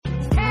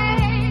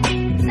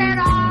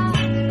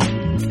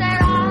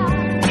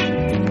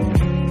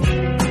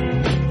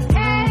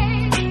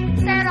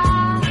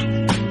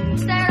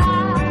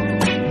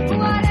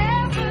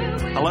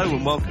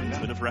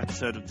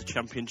episode of the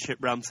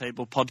Championship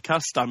Roundtable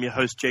podcast. I'm your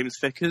host, James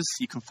Vickers.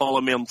 You can follow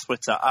me on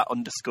Twitter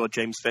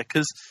 @_James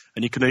Vickers,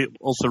 and you can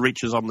also reach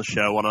us on the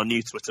show on our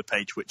new Twitter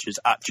page, which is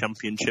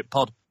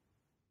 @ChampionshipPod.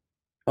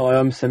 Hi,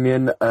 I'm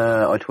Simeon.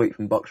 I tweet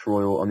from Bucks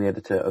Royal. I'm the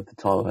editor of the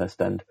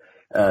Tilehurst End.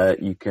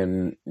 You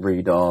can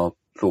read our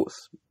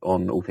thoughts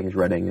on all things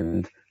Reading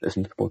and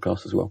listen to the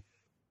podcast as well.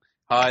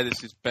 Hi,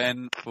 this is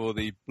Ben for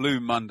the Blue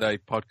Monday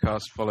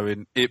podcast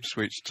following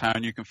Ipswich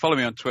Town. You can follow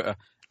me on Twitter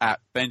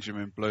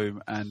 @Benjamin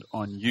Bloom and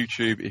on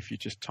YouTube if you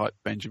just type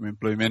Benjamin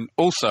Bloom in.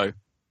 Also,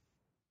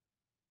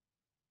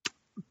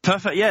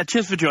 perfect. Yeah,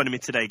 cheers for joining me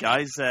today,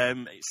 guys.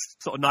 It's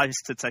sort of nice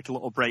to take a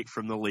little break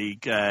from the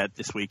league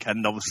this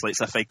weekend. Obviously,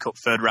 it's FA Cup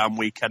third round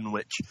weekend,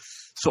 which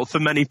sort of for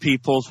many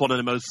people is one of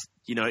the most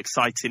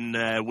exciting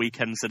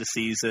weekends of the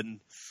season.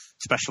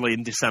 Especially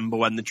in December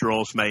when the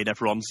draw's made,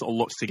 everyone sort of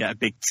looks to get a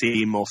big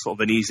team or sort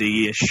of an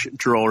easy-ish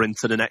draw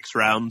into the next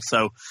round.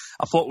 So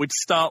I thought we'd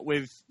start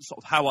with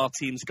sort of how our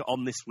teams got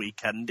on this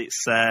weekend.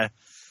 It's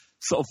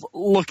sort of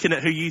looking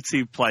at who you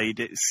two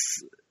played.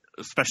 It's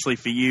especially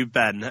for you,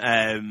 Ben.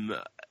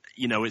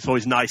 It's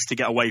always nice to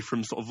get away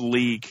from sort of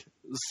league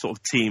sort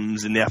of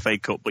teams in the FA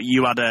Cup, but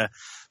you had a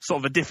sort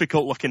of a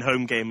difficult-looking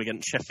home game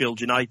against Sheffield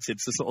United.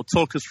 So sort of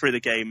talk us through the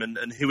game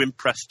and who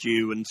impressed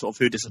you and sort of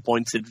who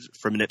disappointed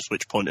from an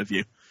Ipswich point of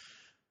view.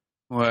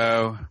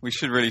 Well, we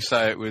should really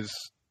say it was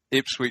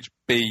Ipswich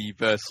B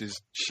versus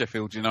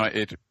Sheffield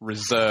United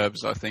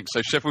reserves, I think.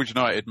 So Sheffield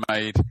United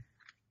made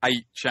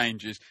 8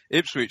 changes.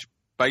 Ipswich,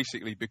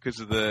 basically, because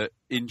of the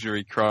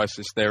injury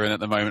crisis they're in at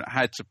the moment,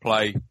 had to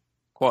play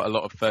quite a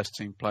lot of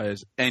first-team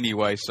players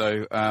anyway.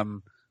 So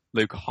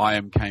Luke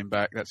Hyam came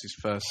back. That's his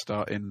first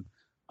start in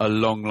a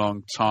long,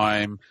 long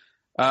time.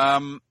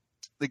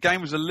 The game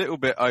was a little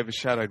bit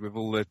overshadowed with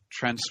all the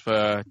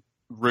transfer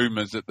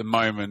rumours at the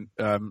moment,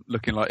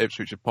 looking like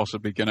Ipswich are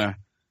possibly going to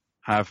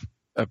have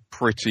a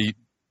pretty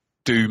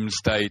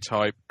doomsday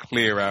type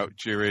clear out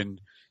during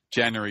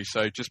January.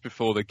 So just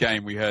before the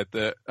game, we heard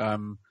that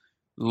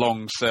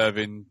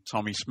long-serving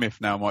Tommy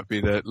Smith now might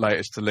be the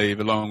latest to leave,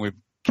 along with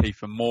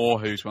Kiefer Moore,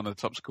 who's one of the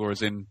top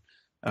scorers in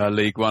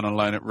League One on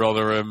loan at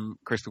Rotherham.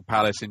 Crystal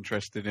Palace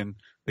interested in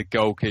the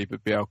goalkeeper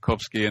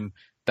Bialkowski, and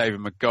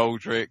David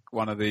McGoldrick,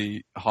 one of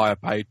the higher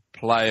paid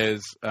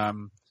players,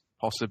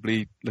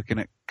 possibly looking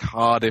at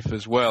Cardiff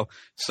as well.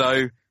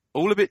 So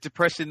all a bit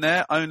depressing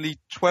there. Only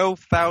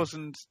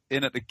 12,000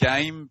 in at the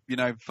game.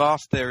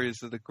 Vast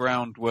areas of the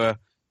ground were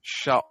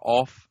shut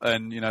off,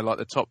 and like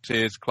the top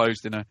tiers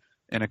closed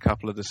in a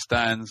couple of the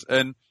stands.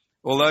 And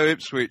although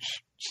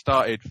Ipswich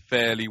started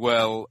fairly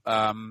well,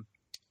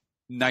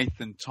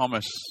 Nathan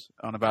Thomas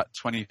on about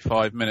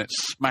 25 minutes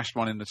smashed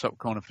one in the top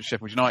corner for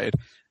Sheffield United.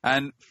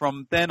 And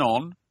from then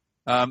on,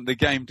 the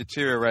game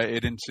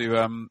deteriorated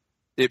into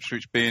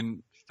Ipswich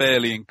being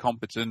fairly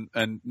incompetent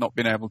and not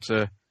being able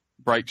to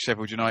break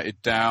Sheffield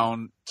United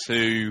down,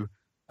 to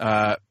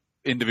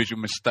individual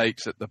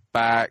mistakes at the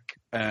back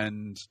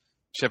and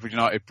Sheffield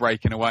United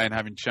breaking away and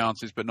having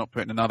chances but not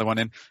putting another one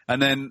in. And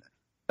then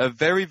a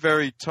very,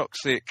 very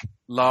toxic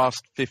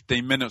last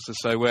 15 minutes or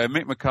so where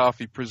Mick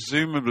McCarthy,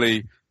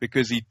 presumably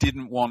because he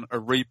didn't want a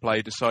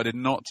replay, decided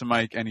not to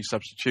make any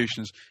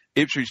substitutions.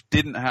 Ipswich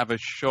didn't have a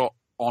shot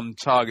on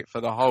target for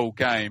the whole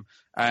game,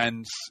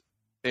 and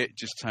it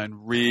just turned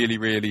really,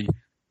 really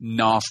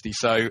nasty.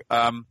 So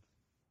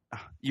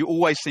you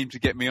always seem to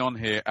get me on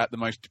here at the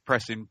most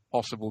depressing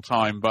possible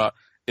time, but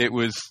it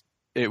was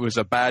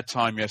a bad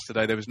time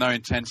yesterday. There was no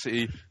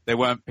intensity. There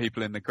weren't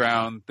people in the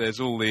ground. There's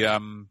all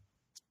the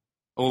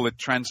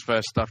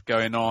transfer stuff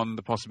going on,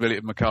 the possibility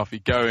of McCarthy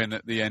going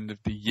at the end of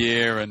the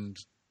year, and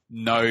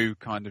no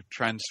kind of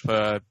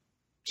transfer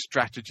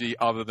strategy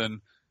other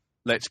than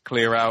let's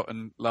clear out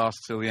and last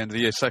till the end of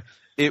the year. So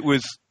it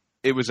was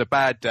a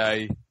bad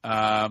day.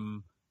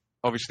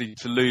 Obviously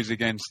to lose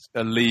against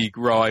a league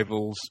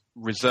rival's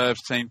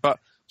reserves team, but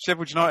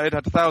Sheffield United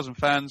had 1,000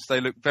 fans. They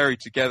looked very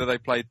together. They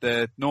played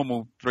their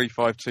normal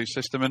 3-5-2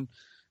 system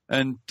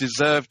and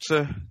deserved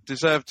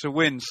to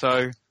win.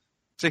 So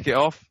tick it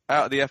off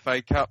out of the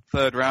FA Cup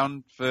third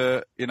round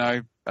for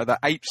the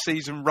 8th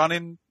season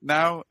running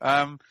now,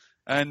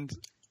 and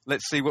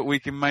let's see what we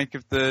can make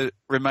of the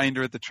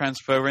remainder of the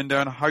transfer window,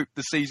 and I hope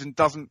the season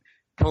doesn't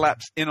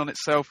collapse in on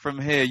itself from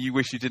here. You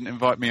wish you didn't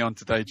invite me on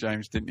today,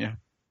 James, didn't you?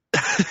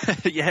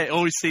 Yeah, it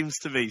always seems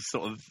to be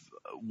sort of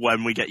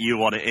when we get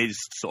you on, it is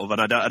sort of,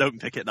 and I don't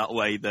pick it that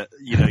way, that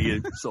you're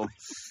sort of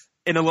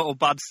in a little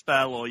bad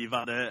spell or you've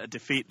had a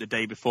defeat the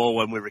day before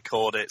when we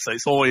record it. So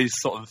it's always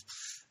sort of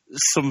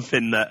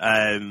something that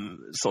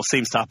sort of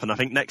seems to happen. I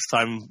think next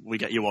time we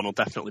get you on will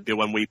definitely be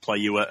when we play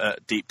you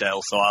at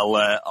Deepdale. So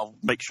I'll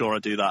make sure I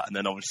do that, and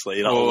then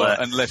obviously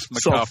unless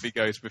McCarthy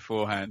goes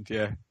beforehand,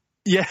 yeah.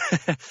 Yeah,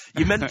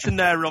 you mentioned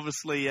there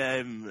obviously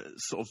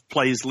sort of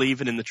players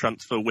leaving in the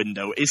transfer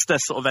window. Is there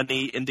sort of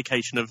any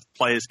indication of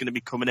players going to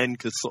be coming in?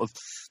 Because sort of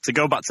to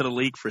go back to the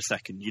league for a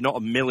second, you're not a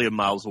million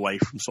miles away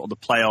from sort of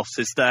the playoffs.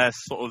 Is there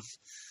sort of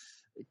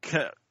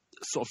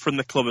sort of from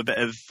the club a bit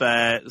of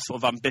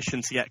sort of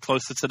ambition to get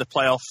closer to the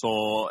playoffs,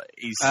 or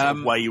is sort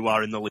of where you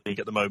are in the league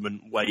at the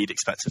moment where you'd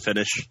expect to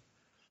finish?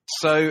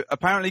 So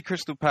apparently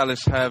Crystal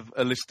Palace have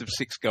a list of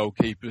 6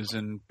 goalkeepers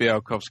and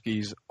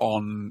Białkowski's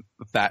on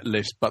that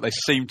list, but they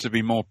seem to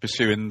be more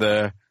pursuing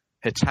the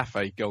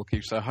Getafe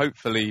goalkeeper. So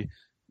hopefully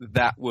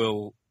that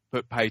will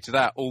put pay to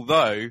that.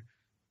 Although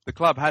the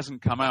club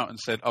hasn't come out and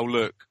said, oh,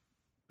 look,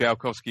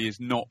 Białkowski is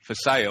not for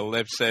sale.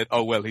 They've said,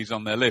 oh, well, he's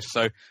on their list.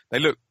 So they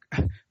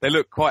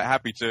look quite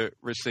happy to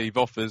receive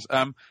offers.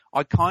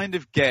 I kind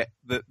of get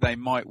that they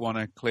might want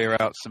to clear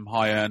out some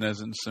high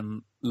earners and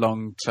some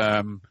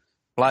long-term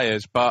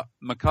players, but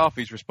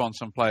McCarthy's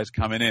response on players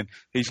coming in,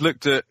 he's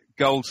looked at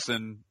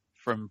Goldson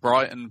from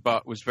Brighton,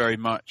 but was very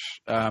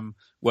much,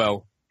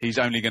 he's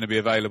only going to be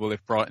available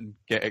if Brighton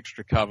get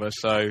extra cover,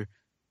 so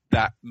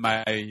that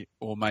may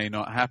or may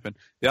not happen.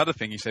 The other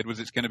thing he said was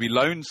it's going to be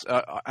loans,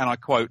 and I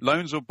quote,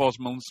 loans or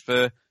Bosmans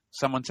for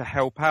someone to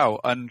help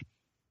out. And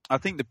I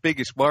think the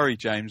biggest worry,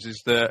 James,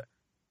 is that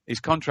his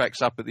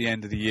contract's up at the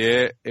end of the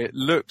year. It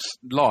looks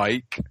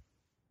like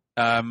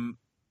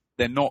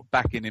they're not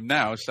backing him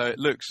now, so it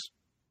looks,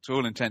 to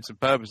all intents and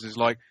purposes,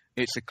 like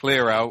it's a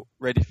clear out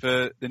ready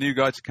for the new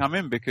guy to come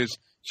in, because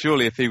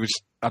surely if he was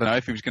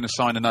going to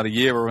sign another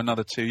year or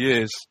another 2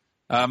 years,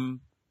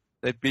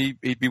 he'd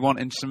be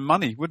wanting some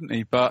money, wouldn't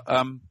he? But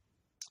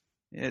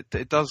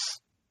it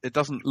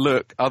doesn't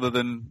look, other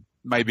than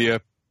maybe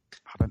a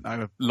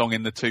long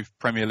in the tooth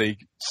Premier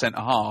League centre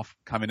half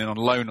coming in on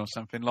loan or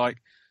something, like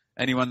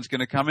anyone's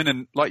going to come in.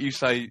 And like you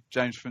say,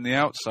 James, from the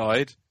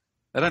outside,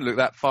 they don't look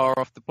that far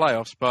off the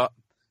playoffs, but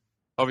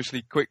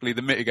obviously, quickly,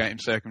 the mitigating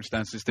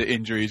circumstances, the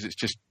injuries, it's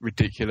just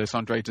ridiculous.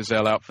 Andre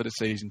Dozzell out for the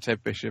season,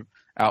 Ted Bishop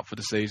out for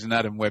the season,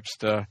 Adam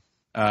Webster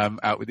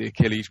out with the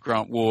Achilles,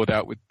 Grant Ward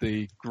out with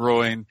the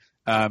groin,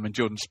 and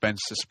Jordan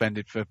Spence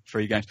suspended for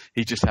 3 games.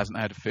 He just hasn't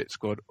had a fit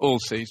squad all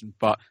season,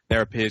 but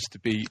there appears to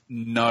be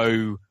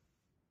no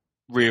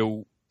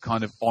real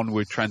kind of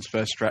onward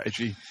transfer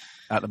strategy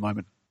at the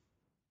moment.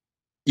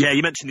 Yeah,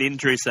 you mentioned the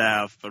injuries there.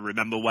 I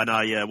remember when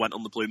I went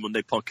on the Blue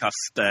Monday podcast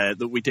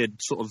that we did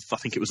sort of, I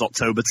think it was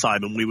October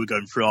time, and we were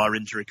going through our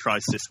injury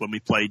crisis when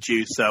we played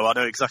you. So I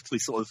know exactly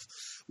sort of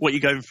what you're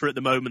going through at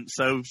the moment.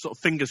 So sort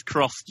of fingers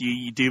crossed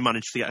you do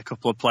manage to get a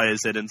couple of players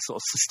in and sort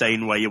of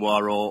sustain where you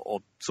are, or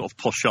sort of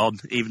push on,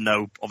 even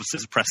though obviously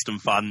as a Preston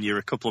fan, you're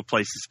a couple of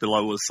places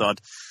below us. So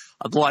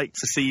I'd like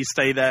to see you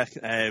stay there.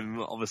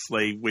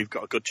 Obviously, we've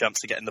got a good chance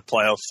to get in the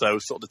playoffs, so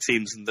sort of the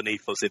teams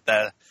underneath us, if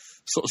they're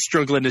sort of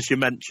struggling, as you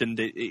mentioned,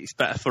 it's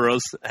better for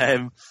us.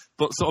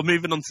 But sort of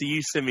moving on to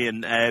you,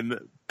 Simeon,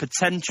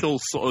 potential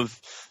sort of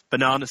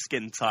banana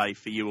skin tie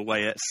for you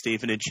away at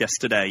Stevenage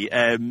yesterday.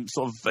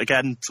 Sort of,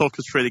 again, talk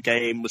us through the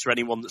game. Was there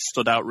anyone that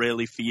stood out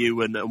really for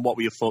you, and what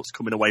were your thoughts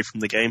coming away from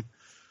the game?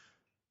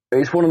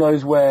 It's one of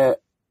those where,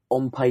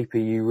 on paper,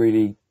 you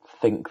really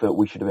think that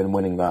we should have been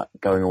winning that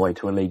going away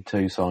to a League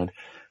Two side.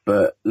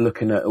 But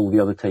looking at all the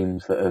other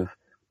teams that have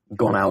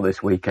gone out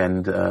this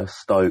weekend,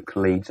 Stoke,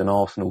 Leeds and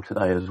Arsenal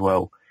today as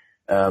well,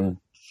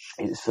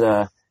 it's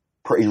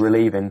pretty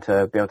relieving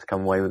to be able to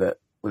come away with it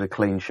with a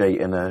clean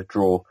sheet and a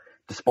draw,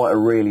 despite a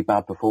really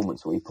bad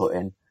performance that we put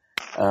in.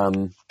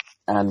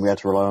 And we had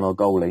to rely on our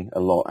goalie a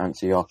lot,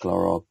 Ansi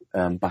Arkela,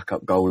 our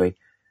backup goalie,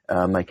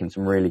 making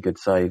some really good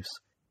saves.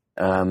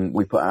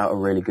 We put out a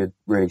really good,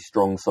 really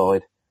strong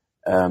side.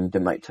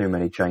 Didn't make too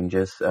many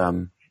changes.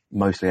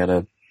 Mostly had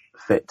a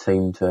fit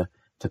team to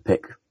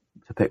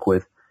pick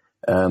with.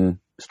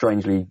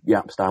 Strangely,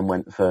 Yapstam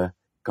went for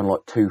kind of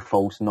like 2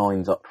 false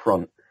 9s up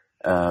front,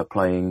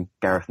 playing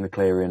Gareth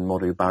McCleary and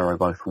Modu Barrow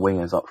both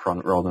wingers up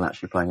front rather than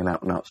actually playing an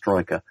out-and-out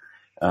striker.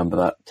 But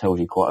that tells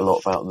you quite a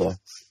lot about the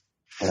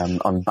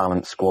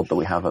unbalanced squad that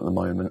we have at the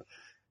moment.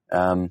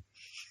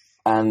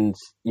 And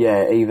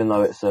yeah, even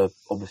though it's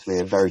obviously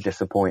a very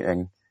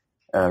disappointing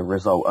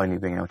result, only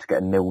being able to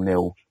get a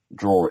 0-0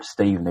 draw at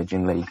Stevenage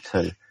in League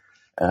Two,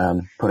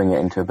 putting it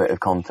into a bit of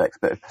context,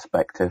 a bit of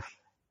perspective,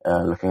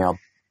 looking how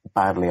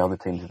badly other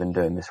teams have been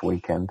doing this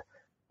weekend,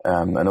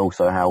 and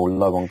also how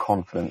low on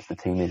confidence the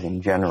team is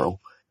in general.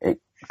 It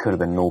could have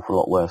been an awful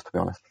lot worse, to be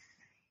honest.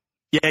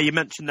 Yeah, you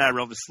mentioned there,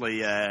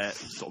 obviously,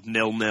 sort of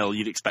 0-0.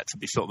 You'd expect to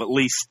be sort of at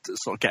least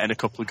sort of getting a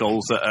couple of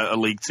goals at a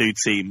League Two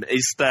team.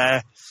 Is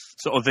there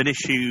sort of an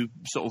issue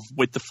sort of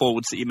with the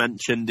forwards that you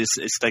mentioned? Is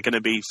there going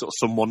to be sort of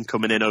someone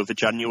coming in over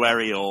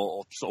January,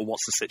 or sort of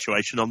what's the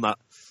situation on that?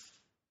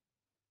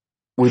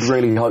 We'd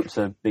really hope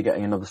to be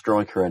getting another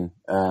striker in.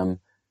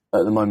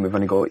 At the moment, we've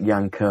only got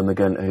Jan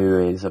Kermorgant, who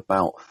is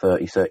about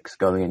 36,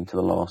 going into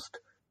the last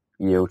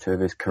year or two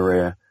of his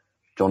career.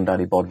 John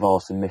Daddy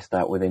Bodvarsson missed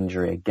out with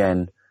injury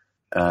again.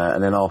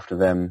 And then after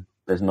them,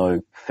 there's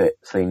no fit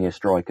senior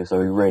striker, so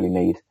we really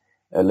need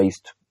at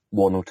least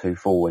 1 or 2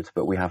 forwards,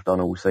 but we have done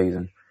all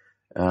season.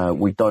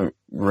 We don't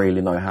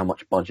really know how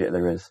much budget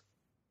there is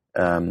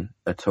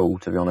at all,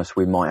 to be honest.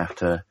 We might have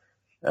to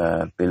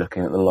be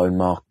looking at the loan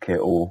market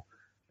or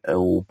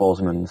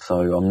Bosman,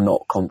 so I'm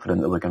not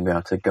confident that we're going to be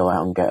able to go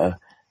out and get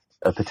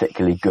a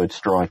particularly good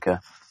striker.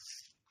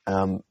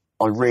 I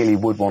really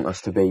would want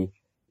us to be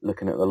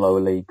looking at the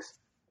lower leagues,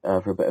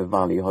 for a bit of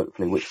value,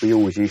 hopefully, which we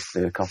always used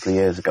to a couple of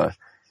years ago.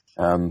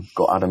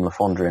 Got Adam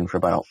Lafondra in for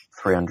about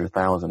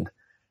 300,000.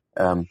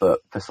 But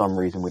for some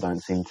reason we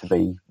don't seem to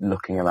be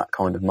looking at that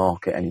kind of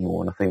market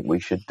anymore, and I think we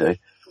should do,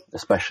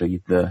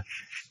 especially the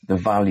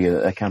value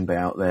that there can be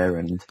out there,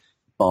 and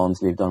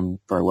Barnsley have done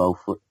very well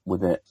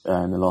with it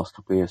in the last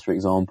couple of years, for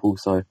example.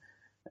 So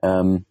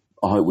I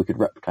hope we could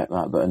replicate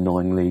that, but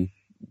annoyingly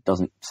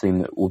doesn't seem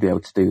that we'll be able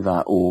to do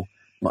that or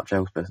much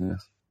else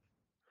business.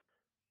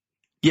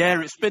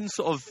 Yeah, it's been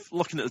sort of,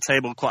 looking at the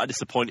table, quite a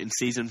disappointing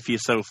season for you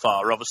so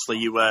far. Obviously,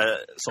 you were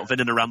sort of in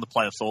and around the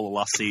playoffs all the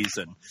last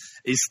season.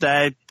 Is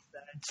there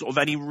sort of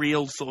any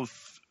real sort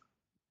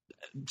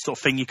of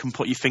thing you can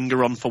put your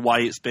finger on for why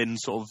it's been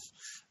sort of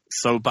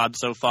so bad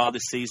so far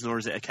this season, or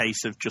is it a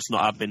case of just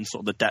not having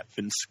sort of the depth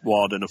in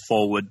squad and a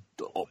forward,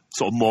 or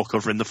sort of more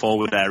covering the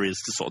forward areas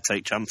to sort of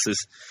take chances?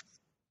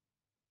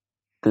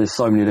 There's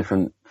so many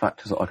different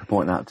factors that I could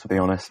point out, to be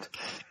honest.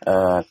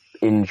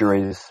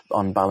 Injuries,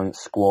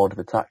 unbalanced squad,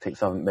 the tactics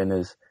haven't been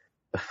as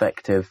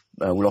effective.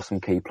 We lost some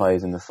key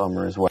players in the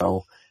summer as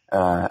well.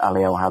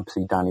 Ali El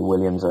Habsi, Danny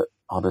Williams at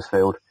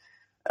Huddersfield.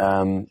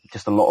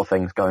 Just a lot of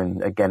things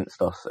going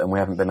against us, and we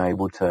haven't been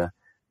able to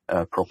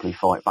properly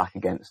fight back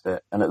against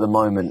it. And at the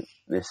moment,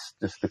 it's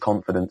just the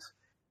confidence,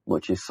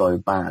 which is so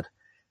bad.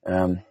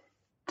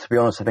 To be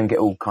honest, I think it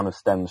all kind of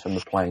stems from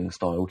the playing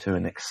style to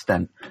an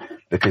extent,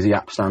 because the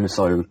Apsam is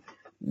so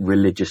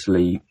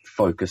religiously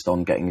focused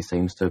on getting his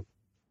teams to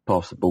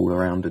pass the ball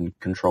around and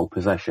control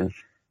possession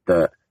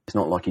that it's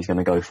not like he's going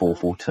to go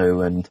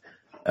 4-4-2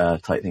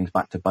 and take things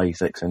back to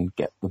basics and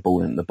get the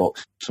ball in the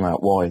box from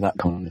out wide, that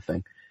kind of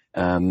thing.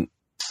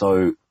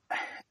 So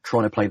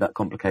trying to play that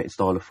complicated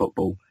style of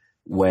football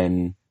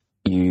when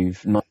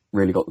you've not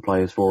really got the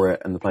players for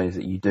it, and the players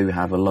that you do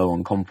have are low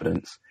on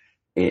confidence,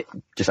 it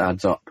just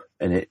adds up,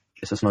 and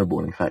it's a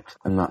snowballing effect.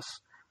 And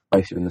that's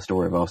basically been the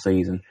story of our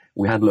season.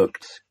 We had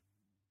looked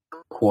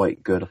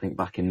quite good, I think,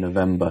 back in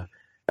November,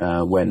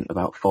 went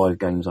about 5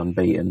 games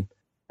unbeaten.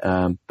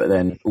 But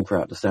then all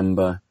throughout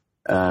December,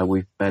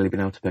 we've barely been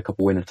able to pick up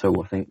a win or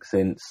two, I think,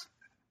 since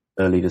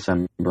early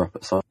December up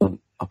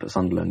at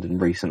Sunderland,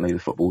 and recently the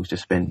football's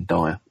just been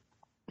dire.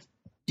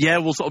 Yeah,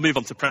 we'll sort of move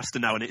on to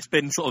Preston now, and it's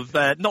been sort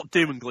of not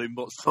doom and gloom,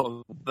 but sort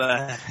of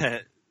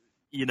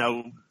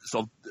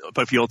sort of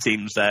both your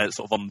teams sort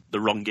of on the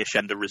wrongish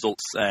end of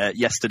results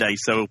yesterday.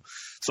 So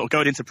sort of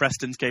going into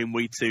Preston's game,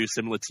 we too,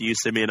 similar to you,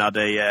 Simeon, had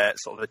a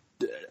sort of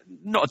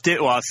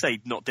I'd say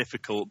not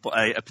difficult, but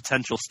a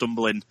potential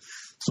stumbling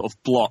sort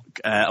of block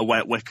away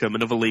at Wickham,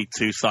 another League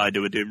Two side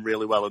who are doing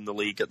really well in the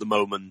league at the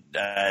moment.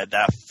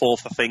 They're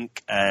fourth, I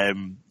think,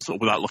 sort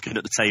of without looking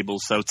at the table.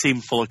 So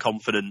team full of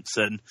confidence,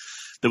 and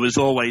there was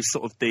always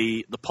sort of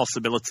the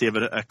possibility of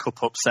a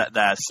cup upset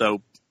there.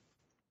 So,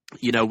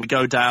 we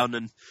go down,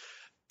 and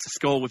to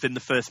score within the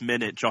first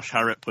minute, Josh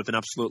Harrop with an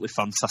absolutely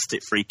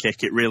fantastic free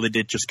kick. It really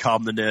did just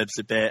calm the nerves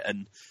a bit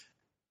and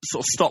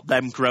sort of stop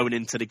them growing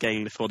into the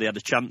game before they had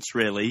a chance,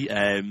 really.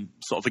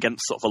 Sort of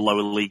against sort of a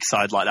lower league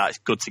side like that, it's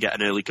good to get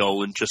an early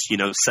goal and just,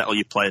 settle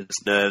your players'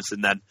 nerves.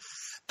 And then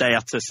they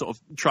had to sort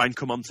of try and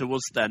come on to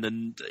us then.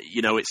 And,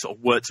 it sort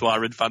of worked to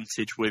our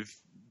advantage with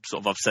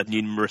sort of, I've said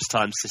numerous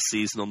times this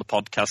season on the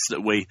podcast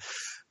that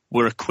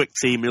we're a quick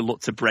team who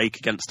look to break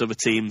against other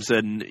teams,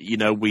 and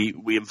we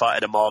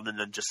invited them on and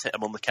then just hit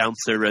them on the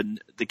counter. And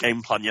the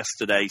game plan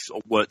yesterday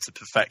sort of worked to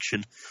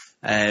perfection.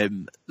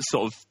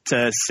 Sort of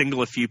to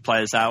single a few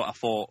players out, I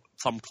thought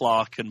Tom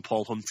Clark and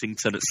Paul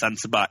Huntington at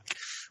centre back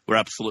were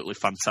absolutely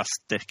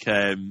fantastic.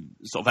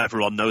 Sort of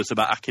everyone knows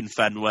about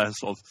Akinfen, where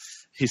sort of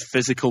his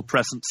physical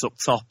presence up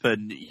top,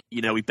 and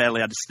he barely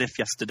had a sniff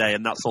yesterday,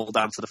 and that's all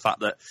down to the fact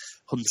that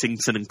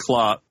Huntington and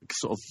Clark,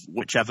 sort of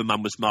whichever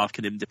man was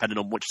marking him, depending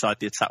on which side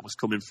the attack was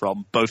coming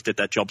from, both did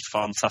their jobs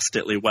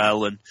fantastically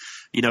well, and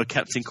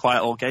kept him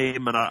quiet all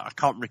game. And I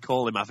can't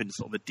recall him having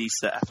sort of a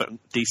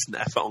decent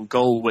effort on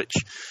goal, which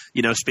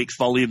speaks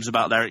volumes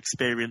about their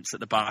experience at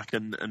the back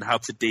and how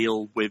to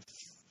deal with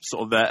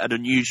sort of an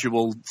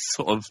unusual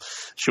sort of,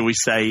 shall we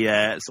say,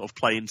 sort of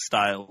playing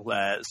style,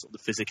 sort of the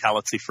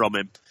physicality from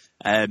him.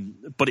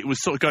 But it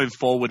was sort of going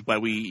forward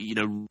where we,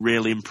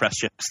 really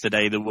impressed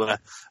yesterday. There were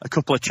a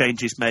couple of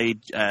changes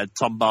made.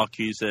 Tom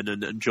Barkhusen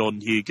and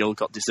Jordan Hugill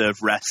got deserved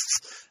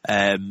rests.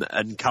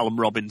 And Callum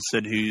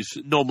Robinson, who's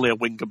normally a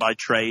winger by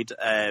trade,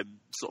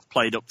 sort of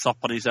played up top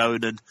on his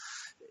own, and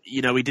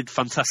he did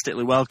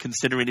fantastically well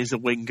considering he's a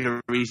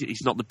winger.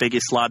 He's not the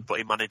biggest lad, but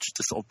he managed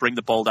to sort of bring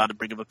the ball down and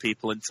bring other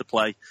people into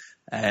play.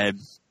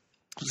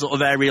 Sort of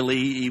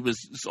aerially, he was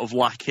sort of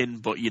lacking,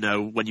 but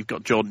when you've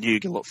got Jordan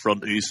Hugill up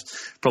front, who's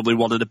probably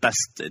one of the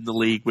best in the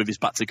league with his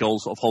back to goal,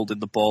 sort of holding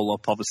the ball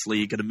up, obviously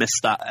you're going to miss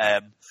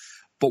that.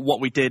 But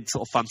what we did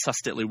sort of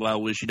fantastically well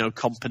was,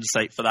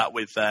 compensate for that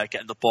with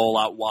getting the ball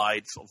out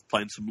wide, sort of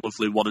playing some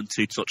lovely 1 and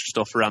 2 touch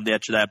stuff around the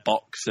edge of their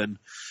box. And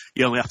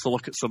you only have to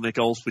look at some of the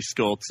goals we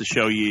scored to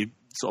show you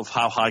sort of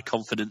how high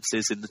confidence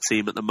is in the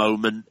team at the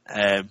moment.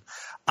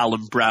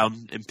 Alan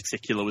Brown in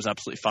particular was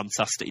absolutely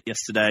fantastic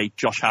yesterday.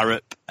 Josh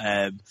Harrop,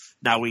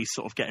 now he's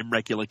sort of getting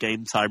regular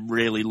game time,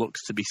 really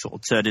looks to be sort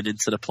of turning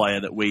into the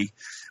player that we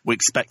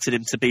expected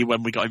him to be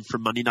when we got him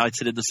from Man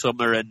United in the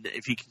summer. And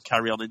if he can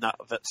carry on in that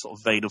sort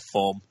of vein of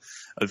form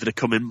over the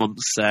coming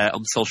months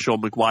until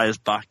Sean Maguire's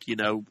back,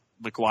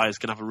 Maguire's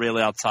going to have a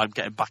really hard time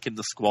getting back in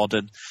the squad,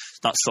 and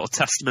that's sort of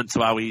testament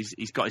to how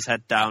he's got his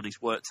head down,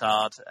 he's worked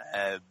hard.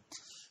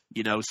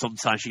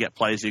 Sometimes you get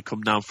players who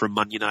come down from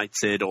Man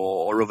United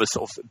or other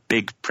sort of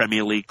big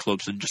Premier League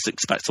clubs and just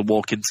expect to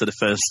walk into the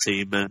first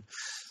team and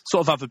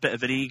sort of have a bit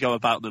of an ego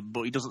about them,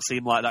 but he doesn't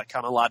seem like that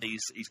kind of lad.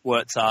 He's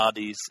worked hard,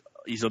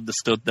 he's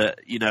understood that,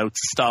 to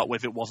start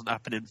with it wasn't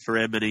happening for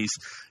him, and he's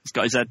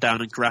got his head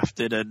down and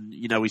grafted, and,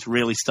 he's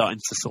really starting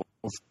to sort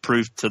of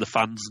prove to the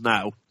fans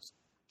now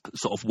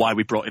sort of why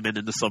we brought him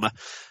in the summer.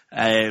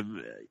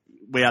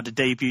 We had a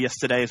debut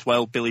yesterday as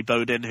well. Billy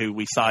Bowden, who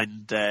we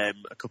signed a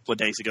couple of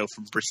days ago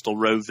from Bristol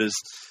Rovers,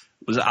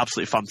 was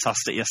absolutely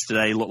fantastic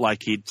yesterday. Looked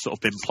like he'd sort of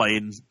been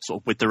playing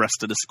sort of with the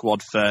rest of the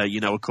squad for,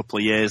 a couple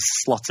of years,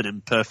 slotted in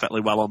perfectly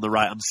well on the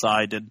right-hand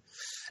side, and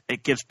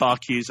it gives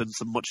Barkhuizen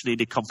some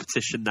much-needed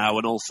competition now,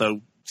 and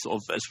also, sort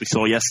of, as we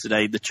saw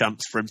yesterday, the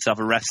chance for him to have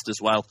a rest as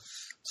well.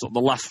 Sort of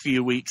the last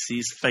few weeks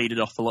he's faded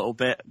off a little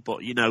bit, but,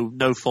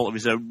 no fault of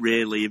his own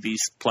really if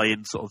he's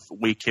playing sort of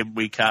week in,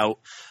 week out.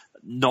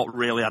 Not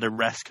really had a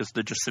rest because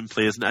there just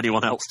simply isn't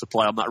anyone else to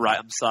play on that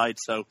right-hand side.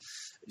 So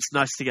it's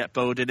nice to get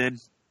Bowden in,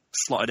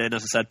 slotted in,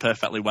 as I said,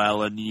 perfectly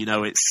well. And,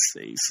 it's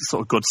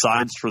sort of good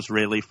signs for us,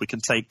 really, if we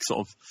can take sort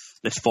of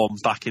this form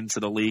back into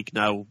the league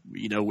now,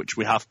 which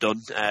we have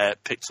done,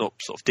 picked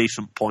up sort of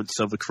decent points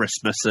over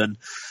Christmas, and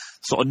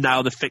sort of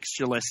now the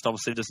fixture list,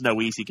 obviously there's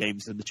no easy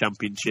games in the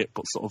Championship,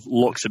 but sort of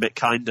looks a bit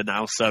kinder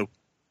now. So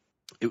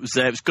it was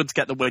good to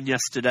get the win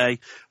yesterday.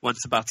 Went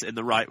about it in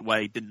the right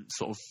way. Didn't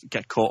sort of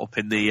get caught up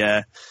in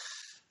the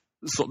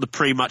sort of the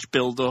pre-match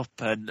build-up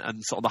and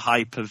sort of the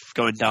hype of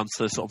going down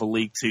to sort of a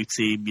League Two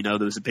team. There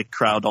was a big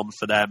crowd on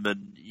for them,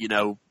 and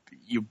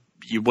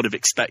you would have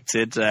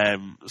expected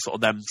sort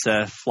of them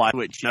to fly,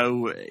 which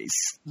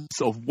it's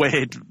sort of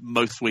weird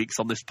most weeks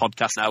on this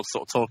podcast now,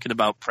 sort of talking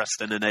about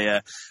Preston in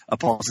a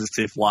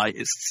positive light.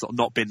 It's sort of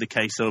not been the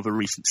case over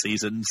recent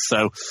seasons,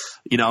 so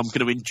I'm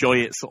going to enjoy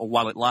it sort of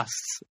while it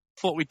lasts.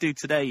 What we do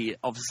today,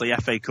 obviously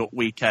FA Cup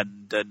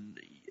weekend, and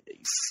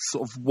it's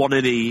sort of one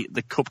of the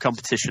cup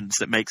competitions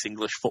that makes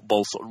English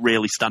football sort of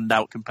really stand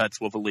out compared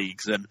to other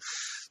leagues. And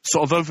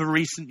sort of over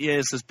recent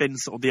years there's been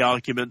sort of the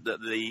argument that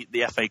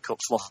the FA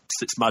Cup's lost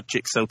its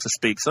magic, so to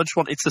speak. So I just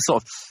wanted to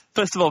sort of,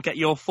 first of all, get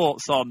your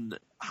thoughts on,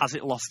 has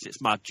it lost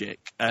its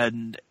magic?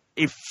 And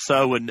if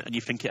so, and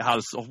you think it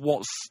has, sort of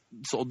what's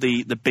sort of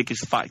the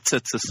biggest factor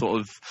to sort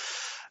of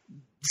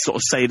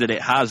say that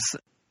it has?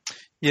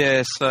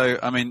 Yeah, so,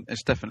 I mean,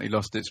 it's definitely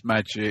lost its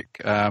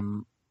magic.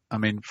 From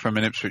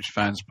an Ipswich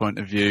fan's point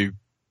of view,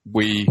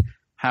 we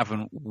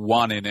haven't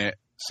won in it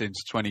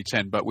since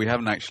 2010, but we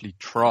haven't actually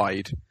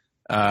tried.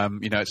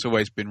 It's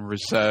always been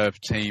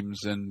reserved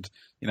teams and,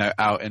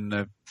 out in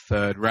the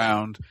third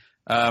round.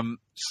 To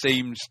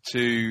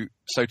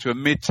a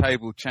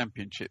mid-table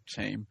Championship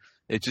team,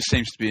 it just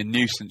seems to be a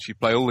nuisance. You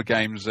play all the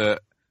games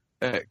at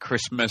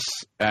Christmas,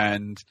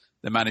 and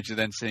the manager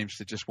then seems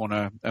to just want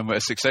to, and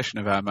a succession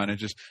of our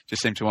managers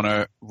just seem to want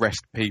to rest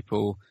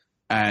people.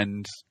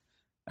 And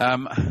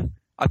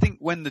I think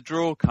when the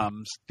draw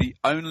comes, the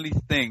only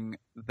thing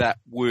that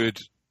would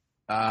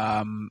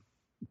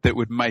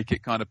make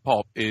it kind of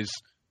pop is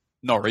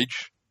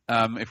Norwich,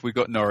 if we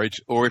got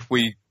Norwich, or if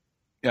we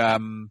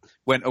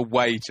went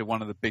away to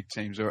one of the big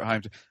teams or at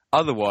home.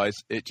 Otherwise,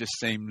 it just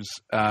seems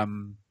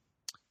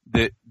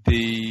that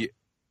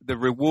the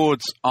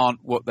rewards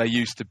aren't what they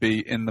used to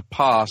be in the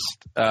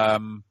past.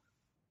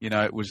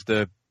 It was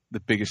the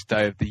biggest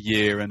day of the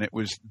year and it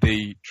was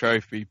the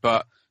trophy.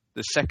 But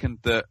the second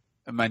that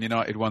Man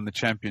United won the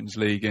Champions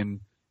League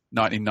in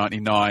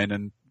 1999,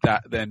 and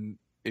that then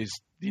is,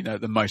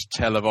 the most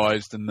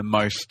televised and the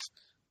most,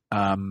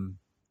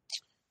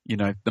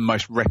 the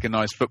most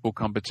recognised football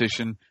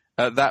competition.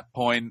 At that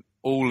point,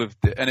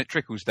 and it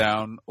trickles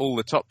down, all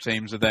the top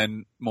teams are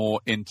then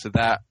more into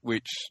that,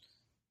 which,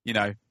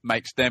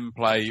 makes them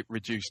play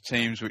reduced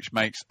teams, which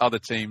makes other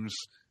teams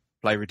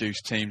play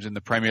reduced teams in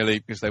the Premier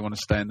League because they want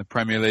to stay in the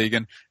Premier League.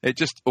 And it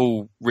just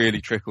all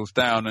really trickles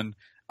down. And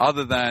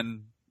other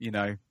than,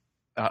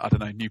 I don't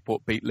know,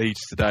 Newport beat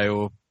Leeds today,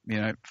 or,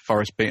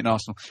 Forest beating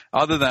Arsenal,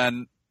 other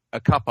than a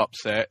cup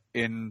upset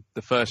in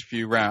the first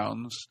few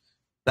rounds,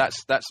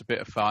 that's a bit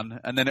of fun.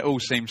 And then it all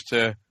seems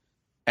to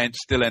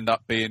still end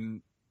up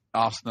being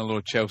Arsenal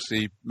or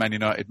Chelsea, Man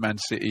United, Man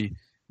City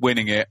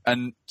winning it.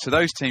 And to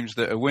those teams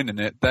that are winning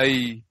it,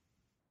 they're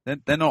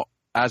not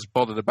as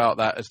bothered about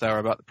that as they are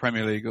about the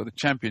Premier League or the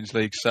Champions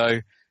League. So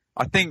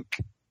I think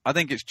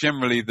it's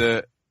generally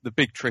the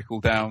big trickle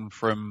down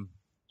from,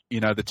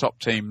 the top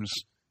teams,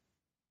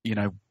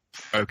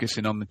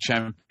 focusing on the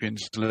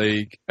Champions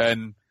League.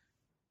 And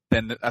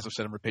then, as I've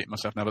said, I'm repeating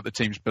myself now, but the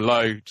teams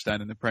below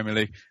stand in the Premier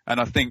League.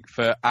 And I think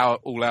for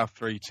all our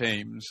three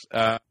teams,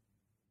 you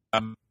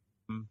kind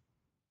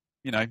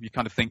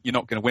of think you're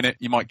not going to win it.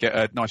 You might get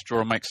a nice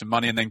draw and make some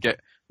money and then get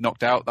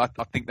knocked out. I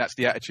think that's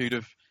the attitude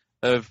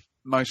of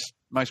most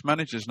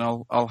managers.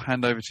 And I'll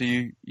hand over to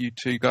you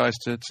two guys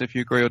to see if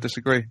you agree or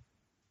disagree.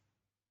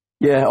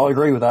 Yeah, I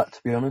agree with that,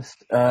 to be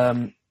honest.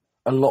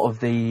 A lot of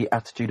the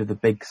attitude of the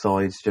big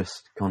sides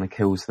just kind of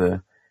kills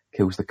the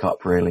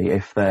cup, really.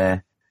 If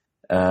they're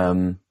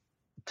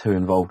too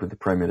involved with the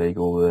Premier League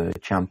or the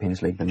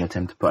Champions League, then they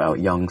tend to put out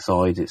young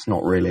sides. It's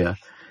not really a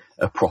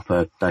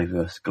proper David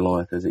versus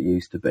Goliath as it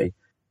used to be.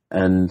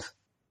 And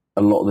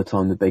a lot of the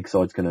time the big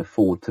sides can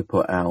afford to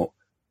put out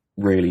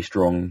really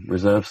strong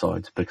reserve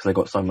sides because they've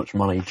got so much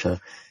money to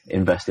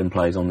invest in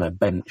players on their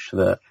bench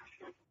that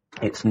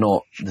it's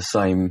not the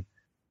same.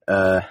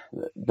 They're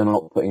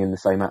not putting in the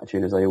same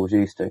attitude as they always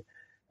used to.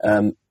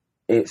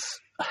 It's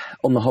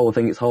on the whole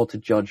thing, it's hard to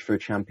judge for a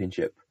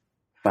Championship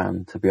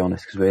fan, to be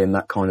honest, because we're in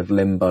that kind of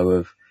limbo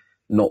of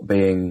not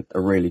being a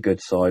really good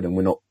side and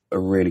we're not a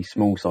really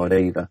small side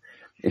either.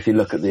 If you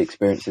look at the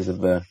experiences of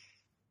the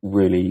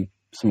really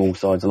small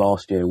sides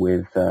last year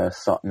with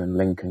Sutton and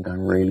Lincoln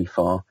going really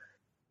far,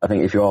 I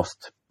think if you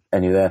asked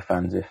any of their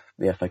fans if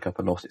the FA Cup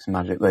had lost its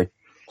magic, they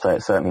say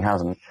it certainly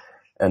hasn't.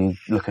 And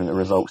looking at the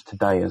results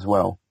today as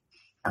well,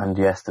 and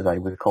yesterday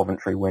with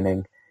Coventry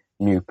winning,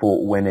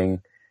 Newport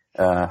winning,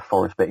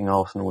 Forest beating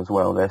Arsenal as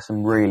well, there's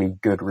some really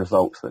good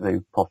results that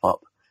do pop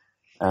up.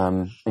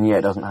 And yeah,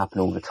 it doesn't happen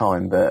all the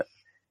time, but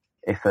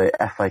if the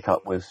FA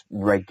Cup was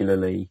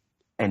regularly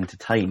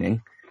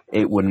entertaining,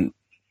 it wouldn't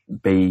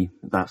be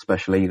that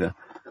special either.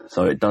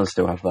 So it does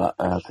still have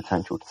that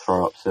potential to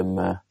throw up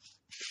some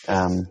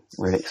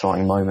really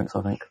exciting moments,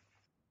 I think.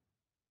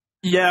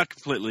 Yeah, I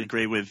completely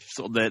agree with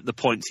sort of the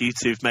points you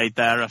two have made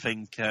there. I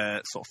think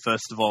sort of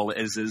first of all, it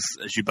is as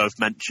you both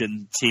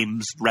mentioned,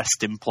 teams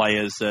resting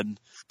players, and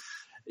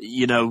as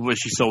you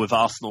saw with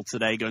Arsenal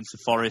today going to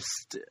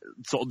Forest,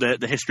 sort of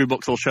the history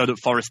books will show that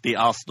Forest beat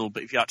Arsenal,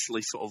 but if you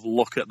actually sort of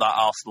look at that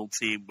Arsenal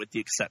team, with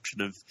the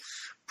exception of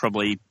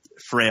probably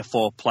 3 or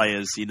 4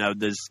 players,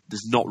 there's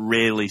not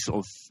really sort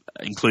of,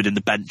 including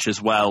the bench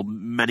as well,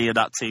 many of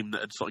that team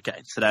that had sort of get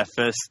into their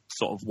first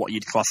sort of what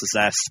you'd class as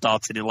their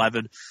starting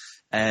 11.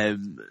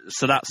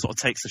 So that sort of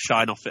takes the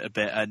shine off it a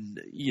bit, and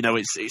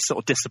it's sort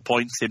of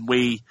disappointing.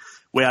 We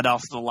had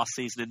Arsenal last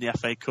season in the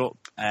FA Cup.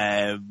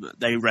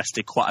 They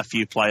rested quite a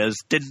few players,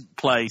 didn't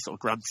play sort of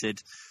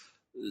granted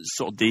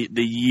sort of the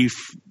youth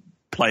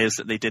players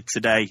that they did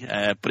today,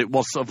 but it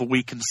was sort of a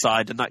weakened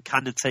side, and that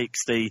kind of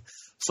takes the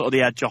sort of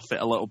the edge off it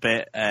a little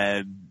bit.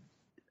 Sort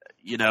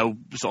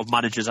of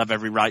managers have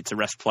every right to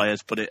rest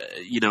players, but it,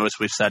 as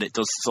we've said, it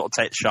does sort of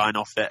take the shine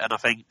off it. And I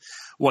think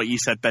what you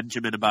said,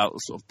 Benjamin, about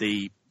sort of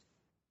the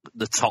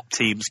top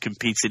teams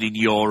competing in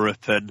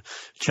Europe and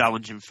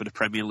challenging for the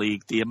Premier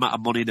League, the amount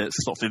of money that's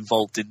sort of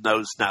involved in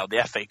those now,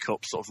 the FA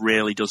Cup sort of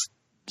really does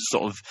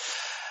sort of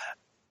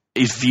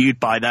is viewed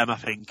by them, I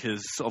think,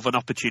 as sort of an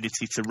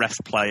opportunity to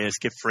rest players,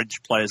 give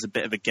French players a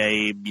bit of a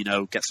game,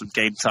 get some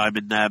game time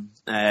in them,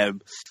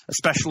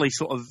 especially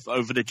sort of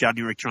over the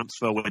January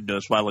transfer window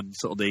as well, and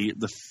sort of the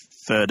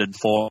third and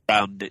fourth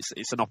round.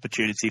 It's an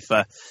opportunity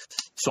for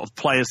sort of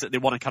players that they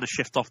want to kind of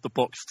shift off the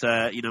books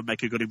to,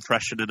 make a good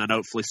impression, and then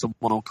hopefully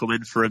someone will come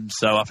in for them.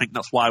 So I think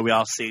that's why we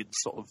are seeing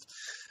sort of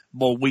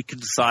more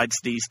weakened sides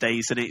these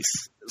days, and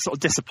it's sort of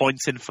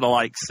disappointing for the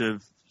likes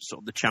of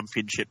sort of the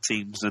Championship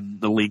teams and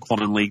the League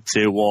One and League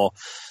Two, or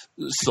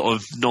sort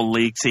of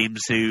non-league teams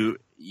who,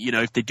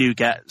 if they do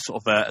get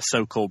sort of a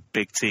so-called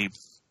big team,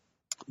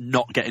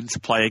 not getting to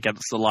play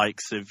against the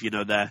likes of,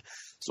 their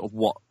sort of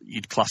what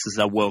you'd class as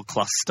their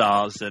world-class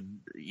stars. And,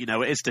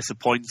 it is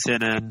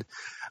disappointing, and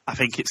I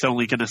think it's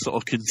only going to sort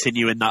of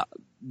continue in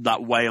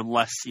that way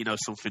unless,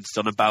 something's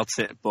done about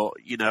it. But,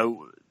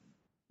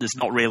 there's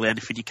not really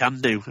anything you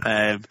can do.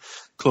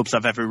 Clubs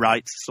have every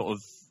right to sort of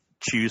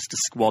choose the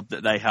squad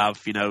that they have.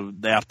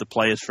 They have the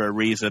players for a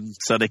reason,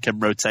 so they can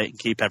rotate and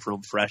keep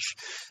everyone fresh.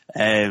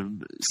 So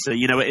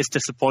it is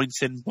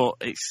disappointing, but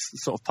it's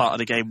sort of part of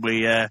the game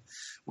we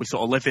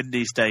sort of live in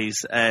these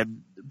days.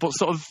 But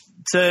sort of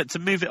to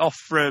move it off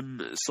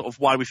from sort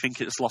of why we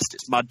think it's lost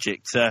its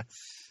magic to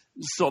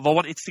sort of, I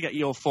wanted to get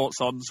your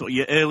thoughts on sort of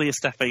your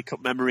earliest FA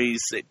Cup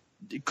memories.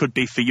 It could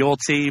be for your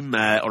team,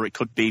 or it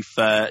could be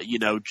for,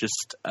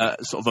 just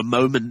sort of a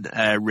moment,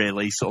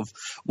 really. Sort of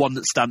one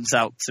that stands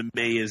out to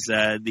me is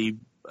and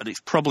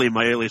it's probably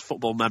my earliest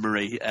football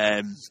memory,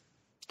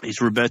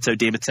 is Roberto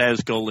Di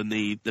Matteo's goal in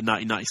the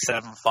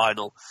 1997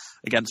 final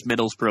against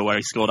Middlesbrough, where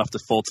he scored after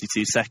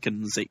 42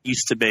 seconds. It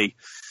used to be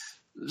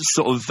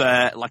sort of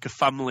like a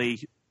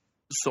family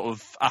sort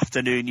of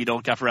afternoon. You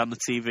don't gather around the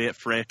TV at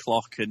 3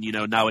 o'clock, and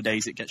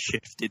nowadays it gets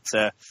shifted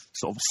to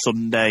sort of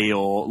Sunday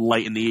or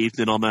late in the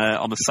evening on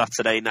a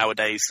Saturday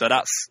nowadays. So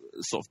that's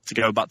sort of to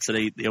go back to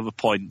the other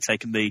point,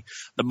 taking the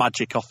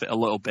magic off it a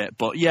little bit.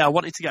 But yeah, I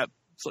wanted to get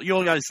sort of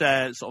your guys'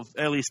 sort of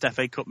earliest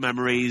FA Cup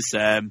memories,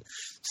 sort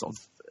of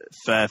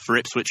for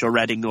Ipswich or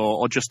Reading,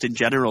 or just in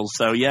general.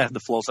 So yeah, the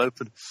floor's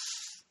open.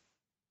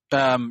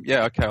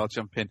 Yeah, okay, I'll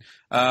jump in.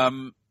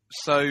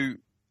 So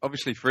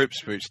obviously for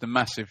Ipswich, the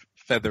massive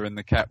feather in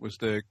the cap was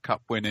the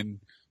cup win in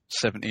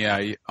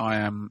 78. I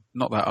am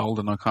not that old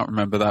and I can't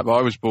remember that, but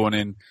I was born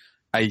in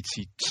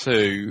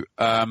 82.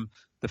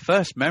 The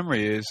first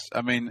memory is,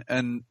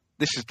 and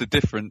this is the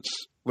difference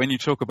when you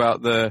talk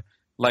about the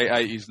late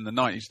 80s and the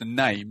 90s, the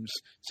names.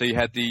 So you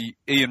had the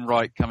Ian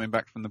Wright coming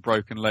back from the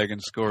broken leg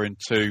and scoring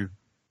 2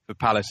 for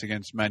Palace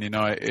against Man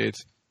United.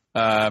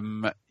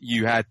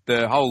 You had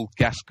the whole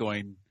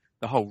Gascoigne,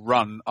 the whole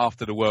run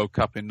after the World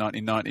Cup in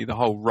 1990, the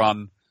whole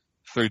run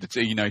through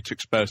took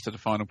Spurs to the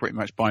final pretty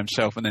much by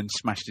himself and then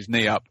smashed his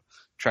knee up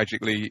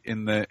tragically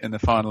in the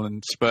final,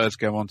 and Spurs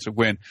go on to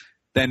win.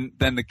 Then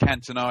the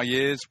Cantona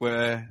years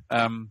where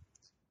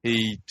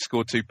he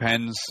scored 2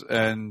 pens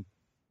and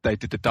they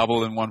did the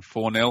double and won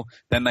 4-0.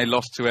 Then they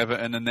lost to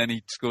Everton and then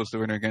he scores the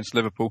winner against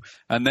Liverpool.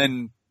 And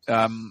then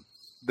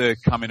the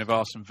coming of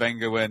Arsene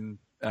Wenger when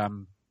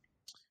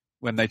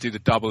they do the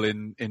double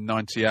in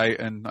 98,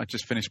 and I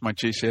just finished my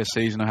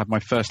GCSEs and I had my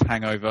first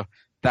hangover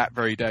that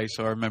very day,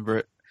 so I remember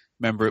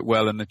it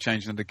well, and the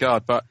changing of the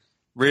guard. But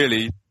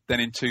really, then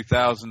in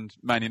 2000,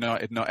 Man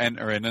United not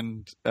entering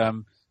and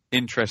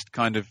interest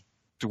kind of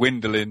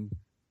dwindling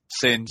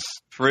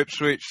for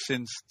Ipswich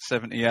since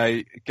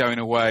 78, going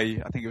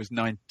away. I think it was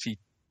 90,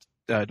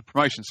 the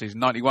promotion season,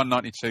 91,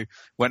 92,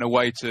 went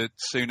away to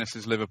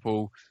Souness's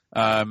Liverpool,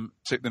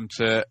 took them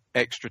to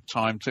extra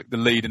time, took the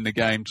lead in the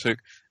game, took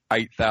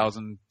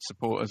 8,000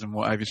 supporters and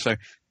what have you. So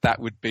that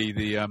would be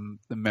the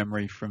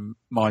memory from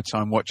my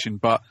time watching.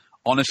 But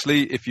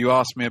honestly, if you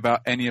ask me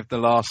about any of the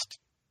last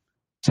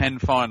 10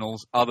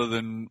 finals other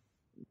than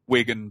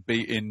Wigan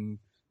beating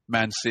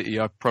Man City,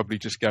 I'd probably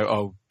just go,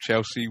 oh,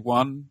 Chelsea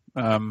won.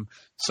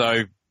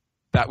 So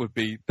that would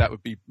be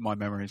my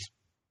memories.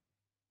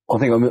 I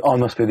think I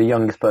must be the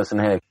youngest person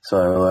here,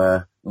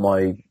 so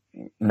my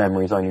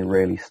memories only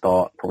really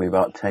start probably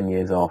about 10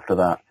 years after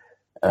that.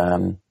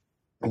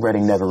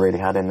 Reading never really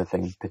had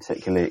anything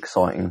particularly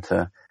exciting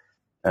to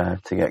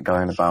get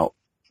going about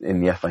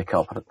in the FA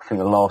Cup. I think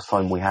the last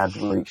time we had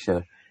reached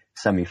a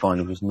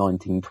semi-final was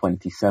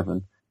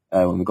 1927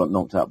 when we got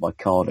knocked out by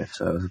Cardiff.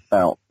 So it was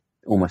about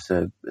almost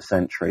a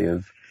century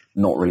of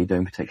not really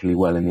doing particularly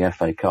well in the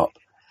FA Cup.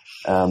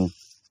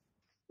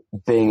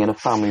 Being in a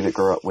family that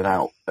grew up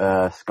without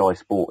Sky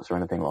Sports or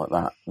anything like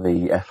that,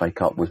 the FA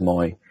Cup was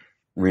my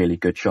really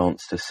good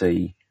chance to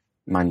see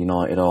Man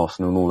United,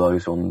 Arsenal and all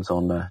those ones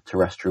on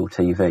terrestrial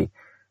TV.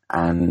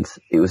 And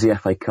it was the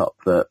FA Cup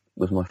that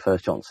was my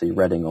first chance to see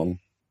Reading on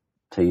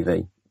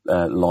TV,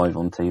 live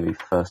on TV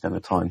for the first ever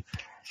time.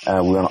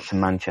 We went up to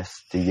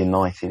Manchester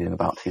United in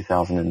about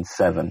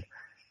 2007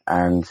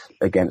 and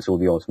against all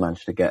the odds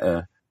managed to get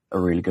a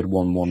really good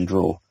 1-1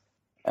 draw.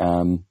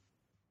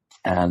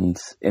 And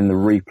in the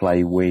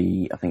replay,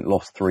 we, I think,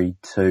 lost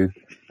 3-2,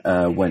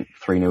 went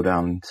 3-0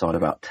 down inside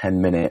about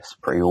 10 minutes,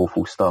 pretty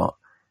awful start.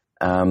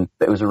 But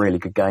it was a really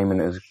good game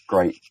and it was a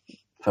great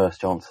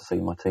first chance to see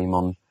my team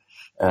on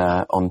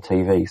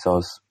TV. So I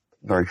was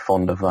very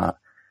fond of that.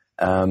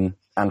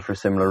 And for a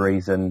similar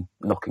reason,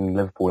 knocking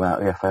Liverpool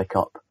out of the FA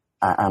Cup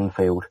at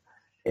Anfield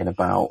in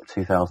about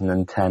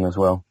 2010 as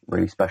well.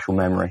 Really special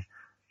memory.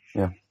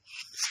 Yeah.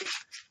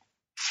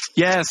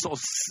 Yeah, sort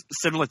of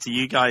similar to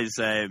you guys,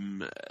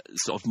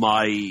 sort of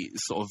my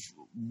sort of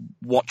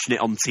watching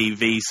it on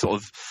TV sort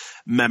of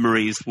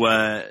memories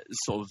were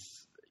sort of,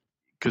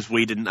 because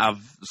we didn't have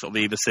sort of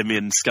either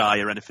Simeon, Sky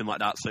or anything like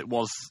that. So it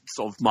was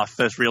sort of my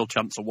first real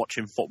chance of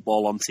watching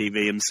football on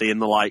TV and seeing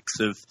the likes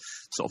of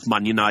sort of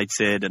Man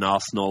United and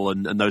Arsenal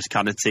and those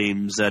kind of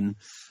teams. And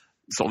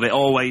sort of it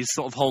always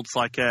sort of holds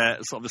like a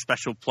sort of a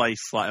special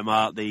place, like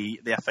the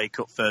FA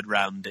Cup third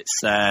round.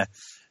 It's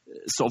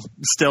sort of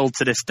still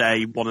to this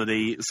day one of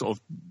the sort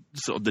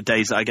of the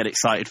days that I get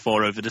excited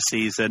for over the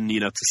season, you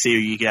know, to see who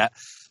you get.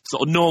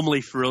 Sort of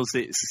normally for us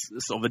it's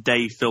sort of a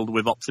day filled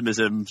with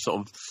optimism,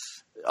 sort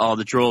of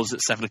the draws at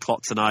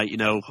 7:00 tonight, you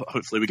know,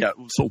 hopefully we get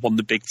sort of one of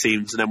the big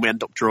teams, and then we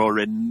end up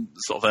drawing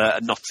sort of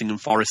a Nottingham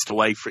Forest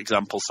away, for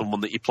example,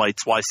 someone that you played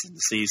twice in the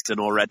season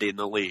already in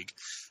the league.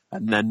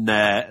 And then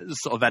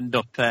sort of end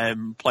up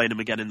playing them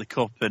again in the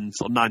Cup, and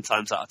sort of 9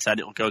 times out of 10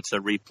 it'll go to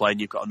a replay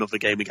and you've got another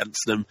game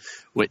against them,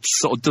 which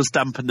sort of does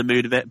dampen the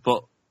mood of it.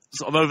 But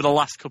sort of over the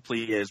last couple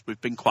of years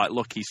we've been quite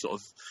lucky sort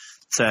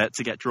of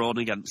to get drawn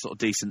against sort of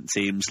decent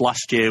teams.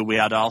 Last year we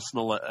had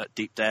Arsenal at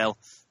Deepdale,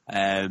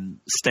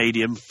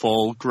 stadium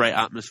full, great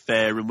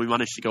atmosphere, and we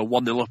managed to go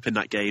 1-0 up in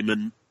that game.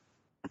 And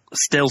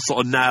still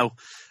sort of now,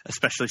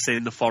 especially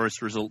seeing the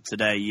Forest result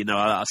today, you know,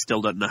 I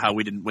still don't know how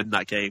we didn't win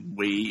that game.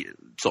 We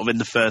sort of in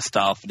the first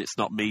half, and it's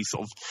not me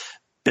sort of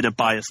been a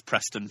biased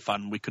Preston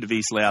fan, we could have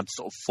easily had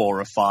sort of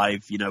 4 or 5,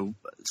 you know,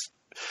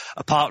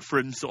 apart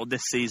from sort of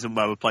this season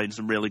where we're playing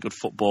some really good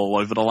football.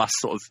 Over the last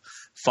sort of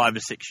 5 or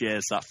 6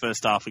 years, that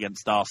first half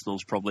against Arsenal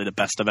is probably the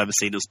best I've ever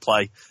seen us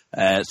play,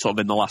 sort of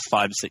in the last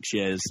 5 or 6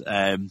 years.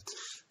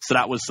 So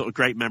that was sort of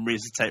great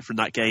memories to take from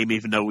that game,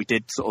 even though we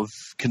did sort of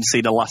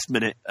concede a last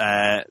minute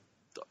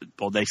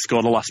they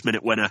scored a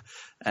last-minute winner,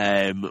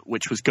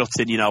 which was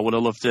gutting. I would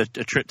have loved a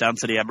trip down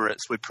to the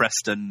Emirates with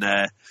Preston.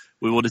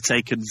 We would have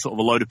taken sort of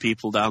a load of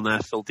people down there,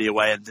 filled the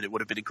away end, and it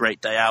would have been a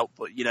great day out.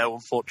 But,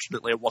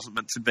 unfortunately, it wasn't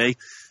meant to be.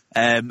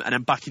 And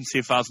then back in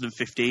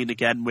 2015,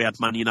 again, we had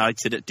Man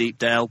United at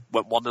Deepdale,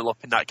 went 1-0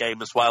 up in that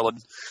game as well. And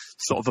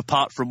sort of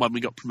apart from when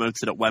we got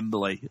promoted at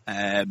Wembley,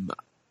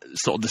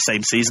 sort of the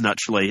same season,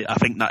 actually, I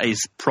think that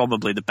is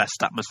probably the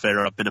best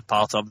atmosphere I've been a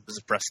part of as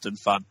a Preston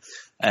fan.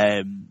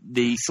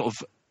 The sort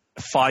of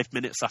 5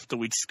 minutes after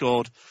we'd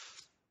scored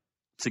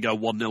to go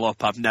 1-0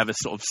 up, I've never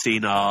sort of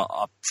seen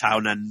our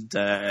town end,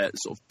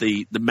 sort of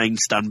the main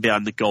stand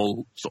behind the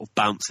goal sort of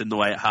bounce in the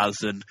way it has.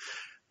 And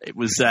it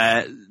was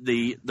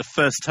the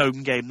first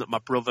home game that my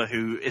brother,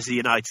 who is a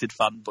United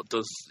fan but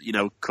does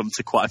come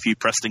to quite a few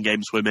Preston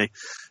games with me,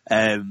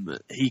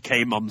 he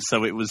came on,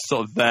 so it was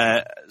sort of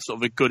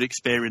a good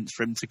experience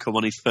for him to come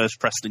on his first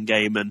Preston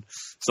game and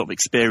sort of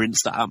experience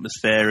that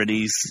atmosphere. And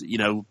he's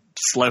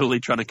slowly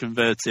trying to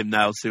convert him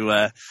now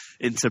to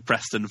into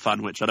Preston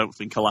fan, which I don't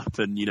think will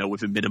happen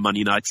with him being a Man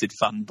United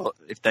fan. But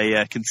if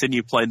they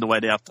continue playing the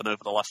way they have done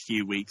over the last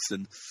few weeks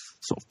and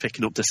sort of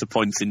picking up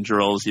disappointing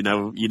draws, you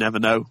never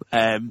know.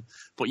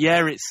 But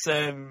yeah,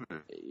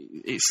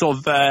 it's sort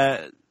of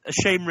a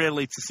shame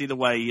really to see the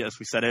way, as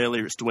we said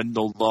earlier, it's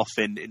dwindled off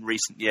in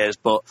recent years.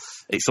 But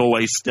it's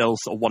always still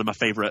sort of one of my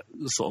favourite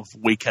sort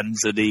of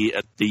weekends of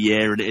the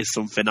year, and it is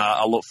something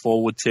I look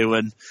forward to.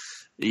 And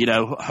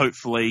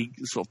hopefully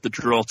sort of the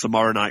draw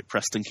tomorrow night,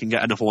 Preston can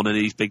get another one of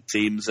these big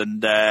teams,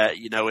 and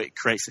it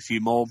creates a few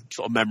more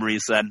sort of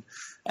memories then.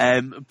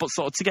 But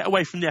sort of to get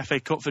away from the FA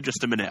Cup for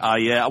just a minute,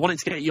 I wanted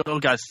to get your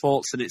guys'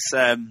 thoughts, and it's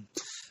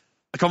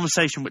a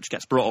conversation which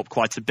gets brought up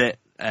quite a bit,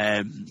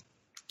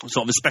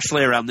 sort of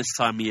especially around this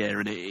time of year,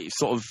 and it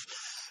sort of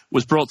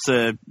was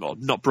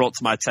not brought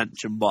to my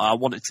attention, but I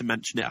wanted to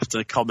mention it after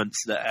the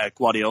comments that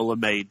Guardiola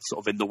made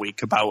sort of in the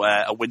week about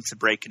a winter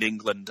break in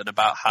England, and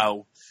about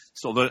how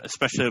sort of,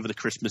 especially over the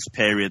Christmas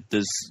period,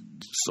 there's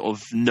sort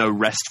of no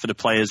rest for the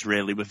players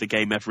really, with the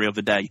game every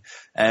other day.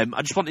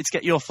 I just wanted to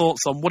get your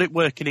thoughts on, would it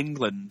work in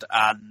England,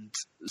 and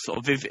sort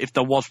of if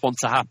there was one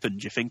to happen,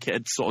 do you think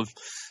it'd sort of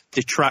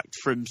detract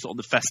from sort of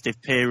the festive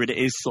period? It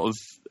is sort of,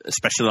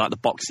 especially like the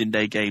Boxing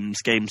Day games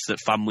that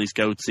families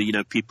go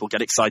to, people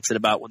get excited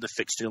about when the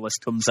fixture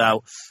list comes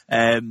out.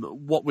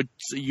 What would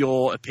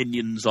your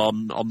opinions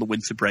on the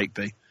winter break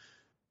be?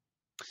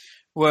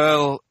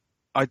 Well,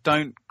 I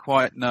don't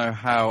quite know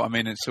how. I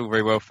mean, it's all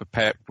very well for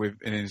Pep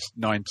in his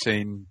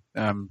 20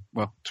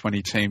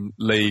 team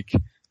league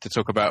to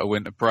talk about a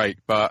winter break,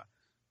 but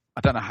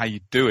I don't know how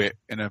you do it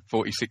in a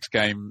 46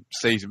 game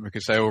season,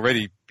 because they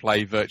already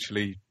play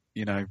virtually,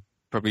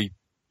 probably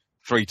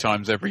 3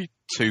 times every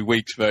 2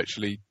 weeks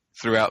virtually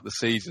throughout the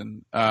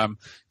season. So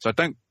I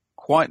don't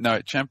quite know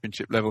at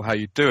championship level how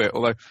you do it.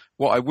 Although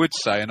what I would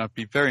say, and I'd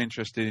be very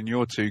interested in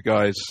your two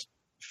guys'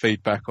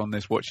 feedback on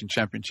this watching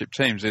championship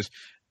teams, is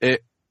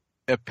it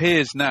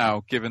appears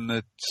now, given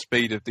the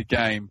speed of the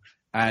game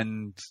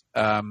and,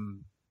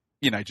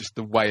 just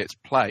the way it's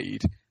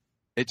played,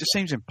 it just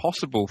seems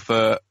impossible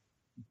for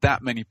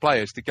that many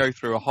players to go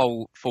through a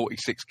whole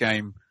 46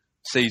 game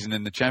season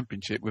in the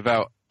championship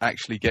without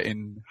actually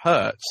getting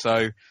hurt.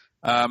 So,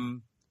 I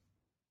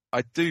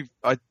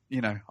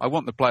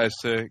want the players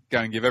to go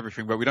and give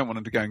everything, but we don't want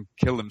them to go and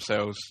kill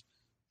themselves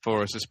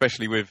for us,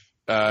 especially with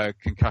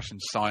concussion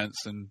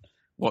science and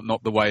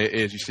whatnot the way it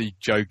is. You see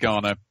Joe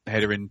Garner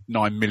headering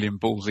 9 million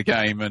balls a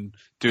game and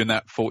doing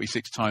that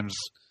 46 times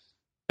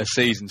a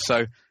season.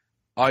 So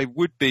I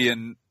would be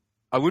an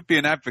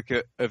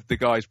advocate of the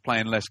guys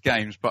playing less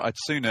games, but I'd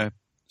sooner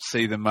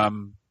see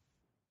them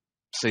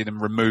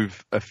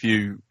remove a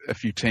few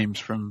teams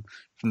from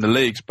the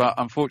leagues. But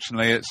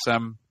unfortunately,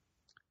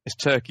 it's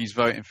turkeys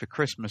voting for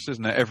Christmas,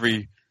 isn't it?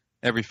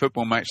 Every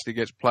football match that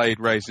gets played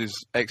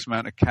raises X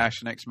amount of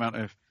cash and X amount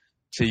of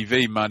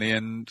TV money,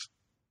 and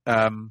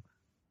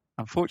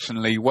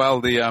unfortunately, while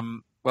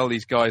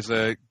these guys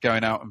are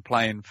going out and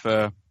playing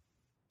for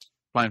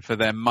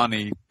their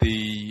money,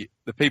 the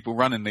people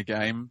running the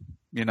game,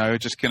 are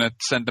just going to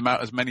send them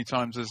out as many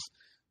times as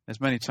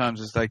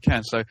they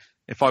can. So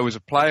if I was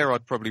a player,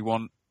 I'd probably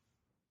want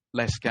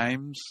less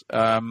games.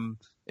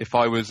 If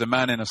I was a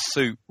man in a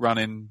suit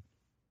running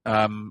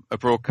a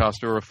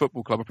broadcaster or a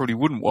football club, I probably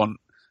wouldn't want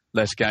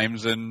less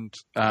games. And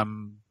I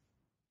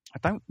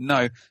don't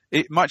know,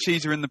 much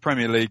easier in the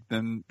Premier League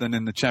than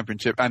in the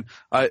Championship. And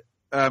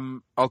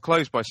I'll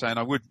close by saying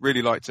I would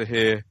really like to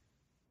hear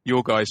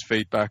your guys'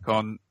 feedback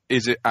on,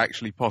 is it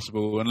actually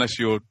possible, unless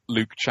you're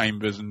Luke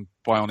Chambers and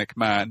Bionic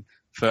Man,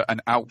 for an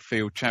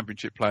outfield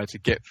Championship player to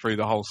get through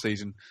the whole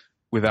season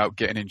without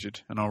getting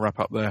injured? And I'll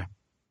wrap up there.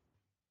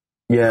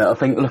 Yeah, I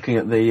think looking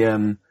at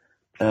the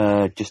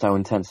just how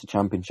intense the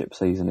Championship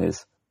season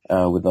is,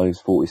 with those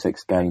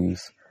 46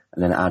 games,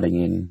 and then adding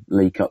in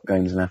League Cup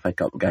games and FA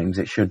Cup games,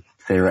 it should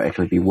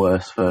theoretically be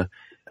worse for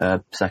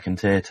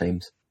second-tier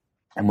teams.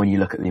 And when you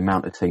look at the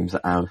amount of teams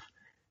that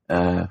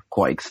have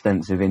quite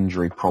extensive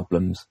injury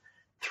problems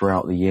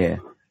throughout the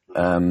year,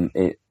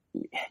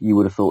 you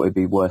would have thought it'd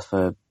be worse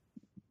for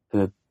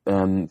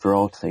for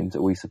our teams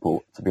that we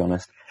support, to be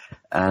honest.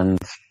 And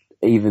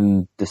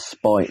even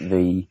despite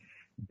the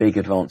big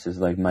advances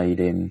they've made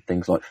in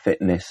things like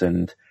fitness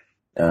and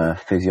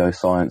physio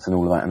science and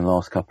all of that in the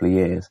last couple of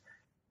years,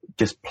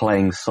 just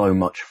playing so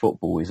much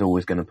football is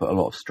always going to put a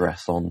lot of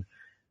stress on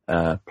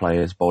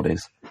players'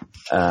 bodies.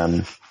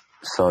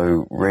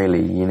 So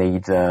really, you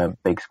need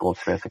big squads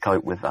to be able to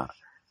cope with that.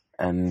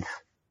 And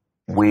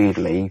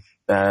weirdly,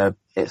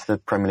 it's the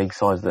Premier League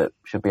sides that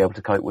should be able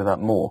to cope with that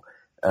more.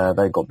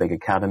 They've got big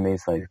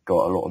academies, they've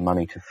got a lot of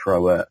money to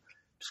throw at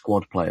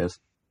squad players.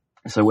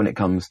 So when it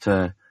comes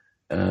to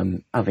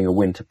having a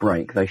winter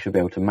break, they should be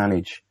able to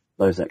manage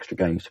those extra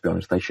games, to be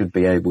honest. They should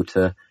be able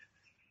to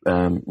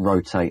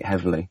rotate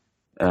heavily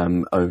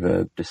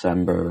over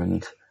December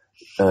and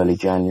early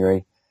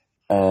January.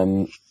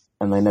 And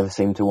they never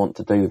seem to want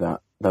to do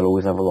that. They'll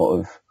always have a lot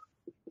of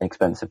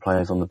expensive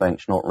players on the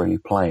bench not really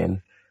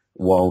playing,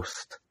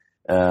 whilst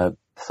the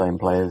same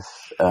players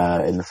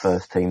in the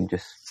first team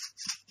just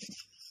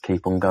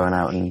keep on going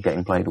out and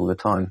getting played all the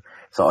time.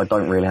 So I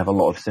don't really have a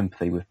lot of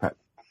sympathy with Pep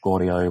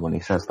Guardiola when he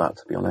says that,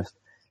 to be honest.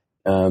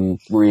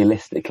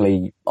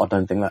 Realistically, I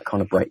don't think that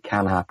kind of break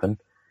can happen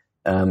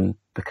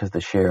because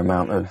the sheer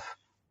amount of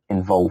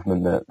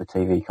involvement that the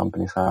TV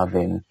companies have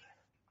in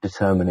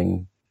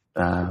determining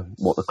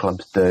what the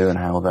clubs do and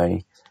how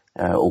they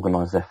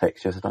organise their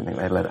fixtures. I don't think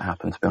they'd let it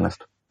happen, to be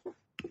honest.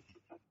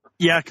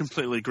 Yeah, I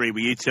completely agree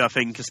with you two. I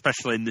think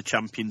especially in the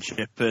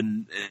Championship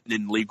and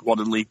in League One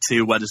and League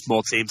Two, where there's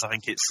more teams, I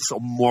think it's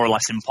sort of more or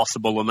less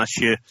impossible unless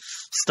you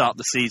start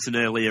the season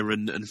earlier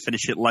and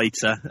finish it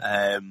later,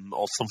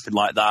 or something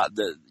like that,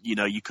 that, you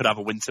know, you could have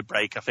a winter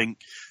break. I think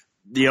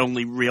the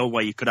only real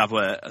way you could have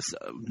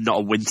not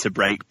a winter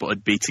break, but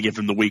it'd be to give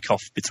them the week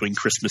off between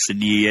Christmas and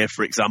New Year,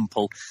 for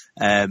example.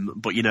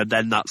 But, you know,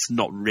 then that's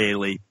not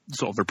really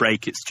sort of a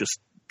break. It's just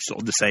sort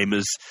of the same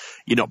as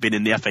you not being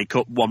in the FA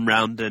Cup one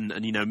round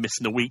and you know,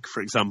 missing a week,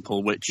 for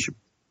example, which,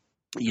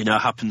 you know,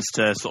 happens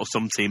to sort of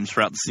some teams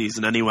throughout the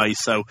season anyway.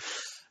 So,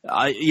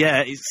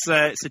 it's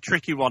a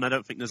tricky one. I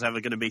don't think there's ever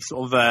going to be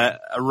sort of a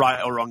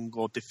right or wrong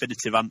or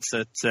definitive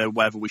answer to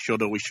whether we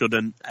should or we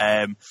shouldn't.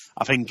 I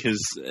think,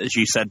 as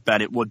you said,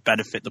 Ben, it would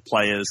benefit the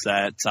players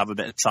to have a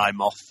bit of time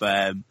off.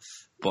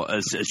 But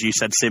as you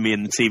said,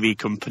 Simeon, the TV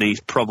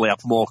companies probably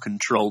have more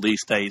control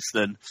these days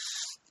than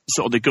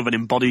sort of the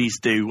governing bodies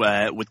do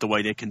with the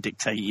way they can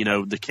dictate, you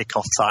know, the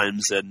kick-off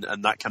times and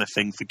that kind of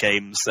thing for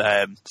games,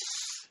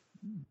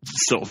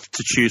 sort of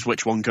to choose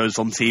which one goes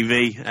on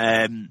TV.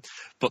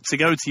 But to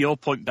go to your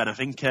point, Ben, I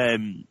think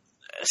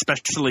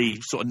especially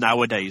sort of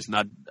nowadays, and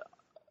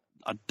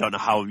I don't know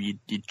how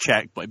you'd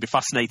check, but it'd be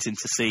fascinating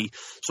to see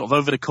sort of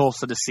over the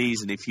course of the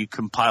season, if you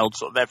compiled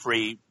sort of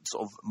every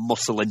sort of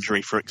muscle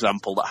injury, for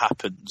example, that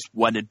happens,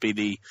 when it'd be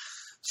the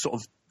sort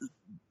of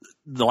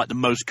the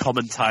most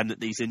common time that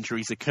these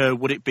injuries occur.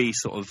 Would it be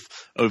sort of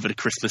over the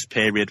Christmas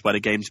period where the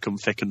games come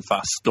thick and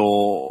fast,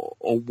 or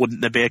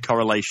wouldn't there be a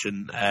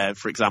correlation?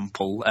 For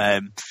example,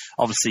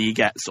 obviously you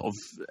get sort of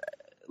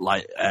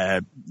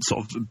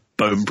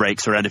bone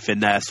breaks or anything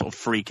there, sort of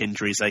freak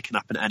injuries, they can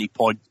happen at any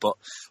point, but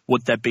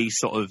would there be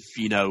sort of,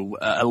 you know,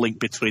 a link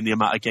between the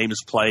amount of games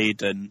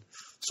played and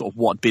sort of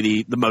what would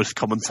be the most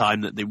common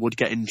time that they would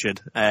get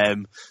injured?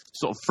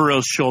 Sort of for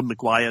us, Sean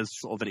Maguire's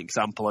sort of an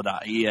example of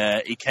that.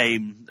 He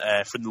came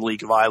from the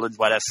League of Ireland,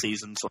 where their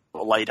season sort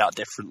of laid out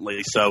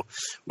differently. So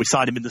we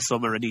signed him in the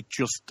summer, and he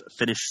just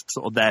finished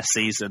sort of their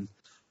season,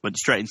 went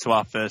straight into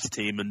our first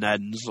team, and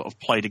then sort of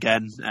played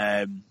again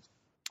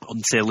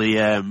until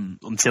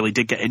he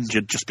did get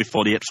injured just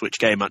before the Ipswich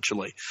game.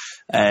 Actually,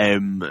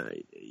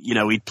 you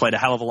know, he'd played a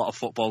hell of a lot of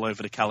football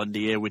over the calendar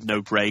year with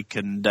no break,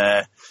 and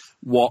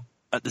what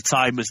at the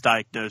time was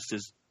diagnosed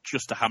as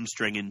just a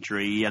hamstring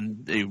injury,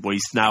 and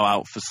he's now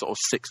out for sort of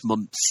 6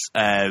 months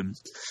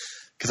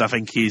because I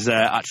think he's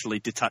actually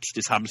detached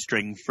his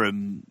hamstring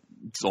from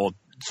sort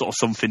of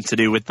something to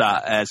do with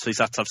that, so he's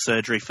had to have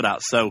surgery for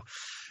that. So,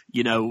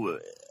 you know,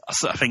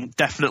 I think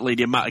definitely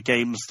the amount of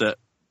games that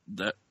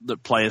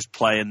players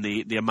play and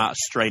the amount of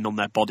strain on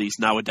their bodies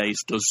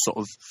nowadays does sort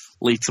of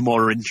lead to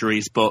more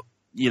injuries. But,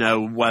 you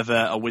know,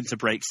 whether a winter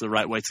break's the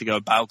right way to go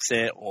about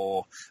it,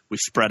 or we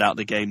spread out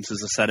the games,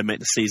 as I said, and make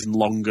the season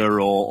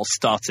longer, or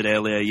start it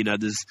earlier, you know,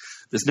 there's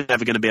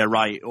never going to be a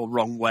right or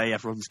wrong way.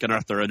 Everyone's going to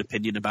have their own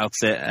opinion about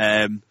it.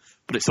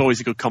 But it's always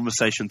a good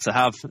conversation to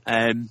have.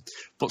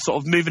 But sort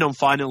of moving on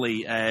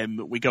finally,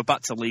 we go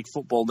back to league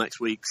football next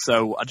week.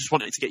 So I just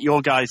wanted to get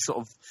your guys' sort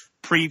of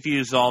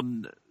previews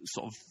on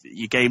sort of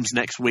your games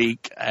next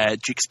week. Do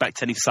you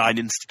expect any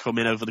signings to come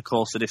in over the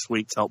course of this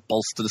week to help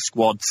bolster the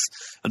squads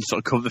and sort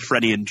of cover for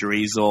any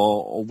injuries,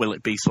 or will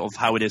it be sort of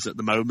how it is at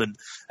the moment?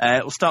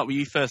 We'll start with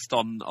you first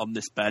on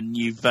this, Ben.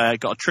 You've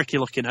got a tricky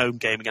looking home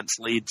game against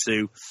Leeds,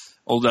 who,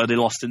 although they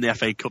lost in the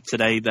FA Cup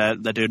today, they're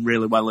doing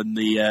really well in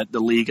the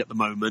league at the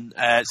moment.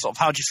 Sort of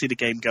how do you see the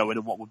game going,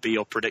 and what would be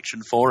your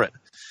prediction for it?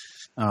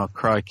 Oh,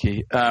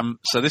 crikey.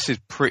 So this is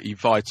pretty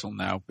vital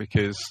now,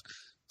 because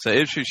so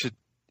Ipswich are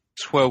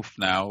 12th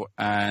now,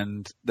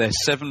 and they're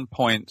 7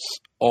 points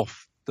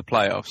off the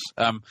playoffs.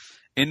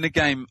 in the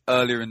game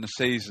earlier in the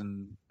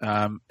season,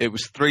 it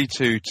was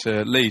 3-2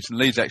 to Leeds, and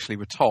Leeds actually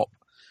were top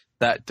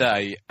that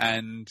day.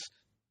 And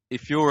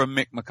if you're a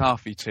Mick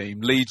McCarthy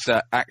team, Leeds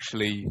are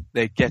actually,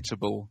 they're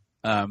gettable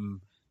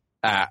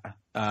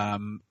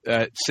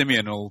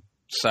Simeon will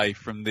say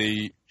from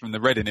the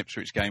Reading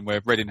Ipswich game,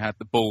 where Reading had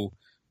the ball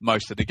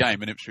most of the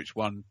game and Ipswich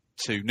won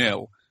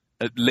 2-0.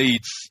 At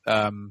Leeds,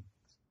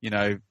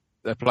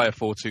 they play a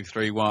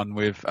 4-2-3-1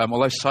 with,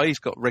 although Saïd's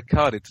got red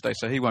carded today,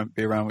 so he won't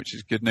be around, which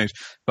is good news.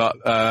 But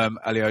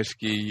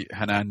Alioski,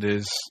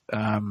 Hernandez,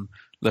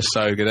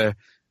 Lasoga there.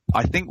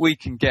 I think we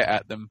can get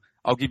at them.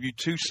 I'll give you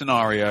two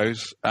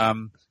scenarios.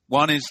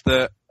 One is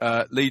that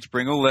Leeds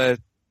bring all their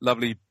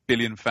lovely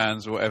billion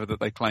fans or whatever that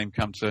they claim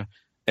come to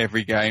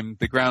every game.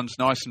 The ground's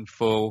nice and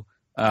full.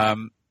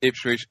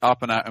 Ipswich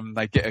up and at them.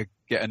 They get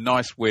a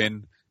nice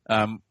win.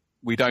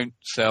 We don't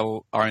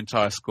sell our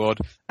entire squad,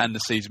 and the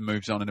season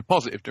moves on in a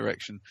positive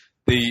direction.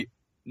 The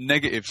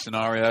negative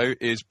scenario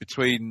is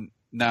between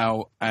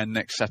now and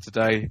next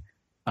Saturday,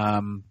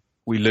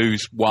 we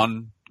lose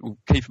one.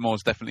 Kiefer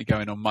Moore's definitely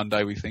going on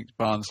Monday, we think, to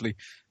Barnsley.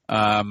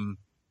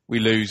 We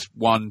lose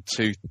 1,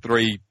 2,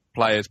 3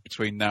 players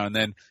between now and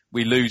then.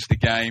 We lose the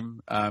game.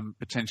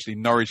 Potentially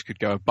Norwich could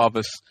go above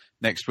us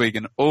next week,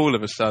 and all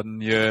of a sudden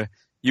you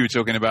were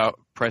talking about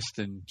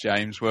Preston,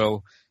 James.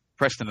 Well,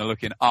 Preston are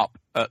looking up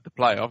at the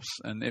playoffs,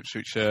 and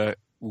Ipswich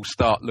will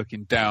start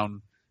looking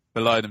down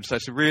below them. So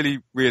it's a really,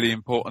 really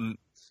important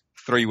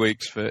 3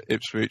 weeks for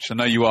Ipswich. I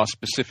know you asked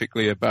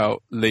specifically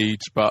about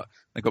Leeds, but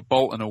they've got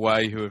Bolton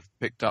away, who have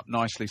picked up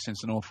nicely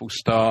since an awful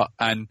start,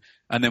 and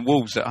then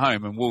Wolves at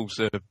home, and Wolves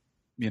are,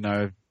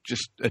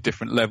 just a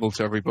different level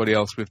to everybody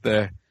else with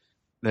their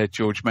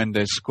George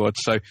Mendes squad.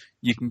 So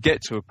you can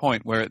get to a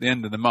point where at the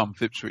end of the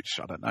month, Ipswich,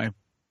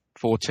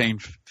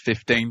 14th,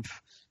 15th,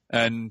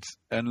 and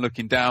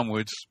looking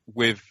downwards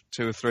with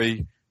 2 or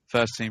 3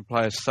 first team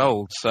players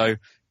sold. So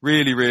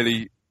really,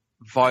 really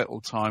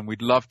vital time.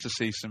 We'd love to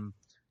see some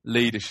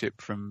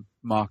leadership from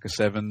Marcus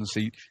Evans.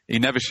 He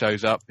never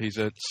shows up. He's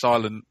a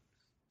silent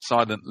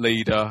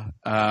leader.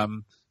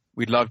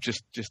 We'd love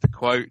just a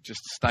quote, just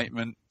a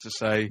statement to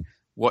say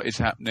what is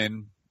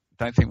happening.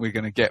 Don't think we're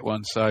going to get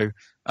one. So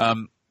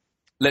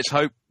let's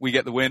hope we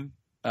get the win.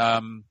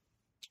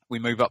 We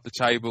move up the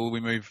table.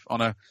 We move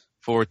on a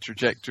forward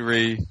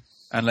trajectory.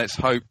 And let's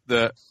hope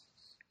that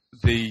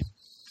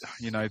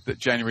that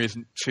January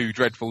isn't too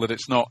dreadful, that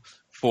it's not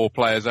 4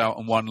 players out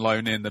and 1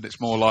 loan in, that it's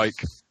more like,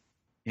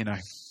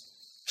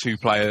 2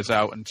 players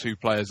out and 2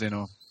 players in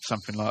or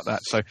something like that.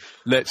 So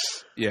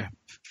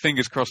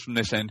fingers crossed from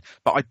this end.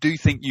 But I do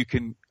think you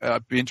can,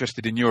 be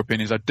interested in your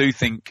opinions, I do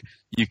think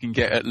you can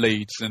get at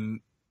Leeds, and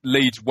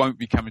Leeds won't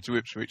be coming to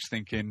Ipswich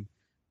thinking,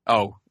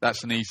 oh,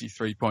 that's an easy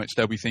 3 points.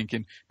 They'll be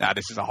thinking,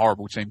 this is a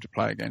horrible team to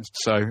play against.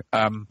 So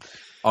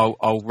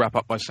I'll wrap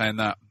up by saying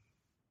that.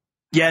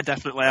 Yeah,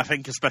 definitely. I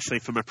think especially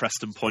from a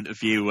Preston point of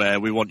view,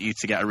 we want you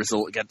to get a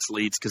result against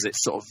Leeds, because it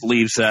sort of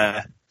leaves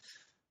them,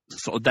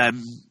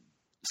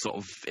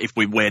 if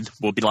we win,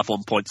 we'll be level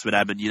on points with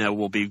them, and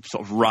we'll be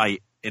sort of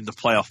right in the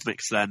playoff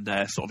mix then,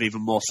 sort of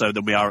even more so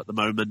than we are at the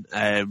moment.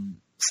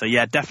 So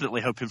yeah,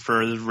 definitely hoping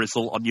for a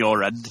result on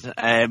your end.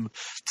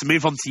 To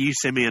move on to you,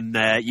 Simeon,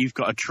 you've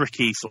got a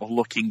tricky sort of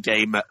looking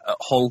game at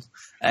Hull.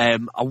 I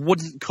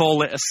wouldn't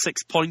call it a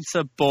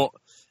 6-pointer, but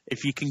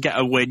if you can get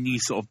a win, you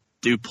sort of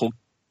do pull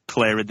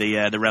clear of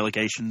the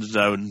relegation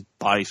zone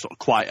by sort of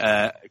quite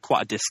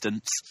a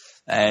distance.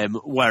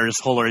 Whereas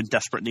Hull are in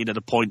desperate need of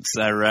the points.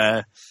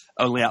 They're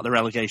only at the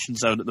relegation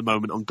zone at the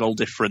moment on goal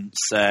difference,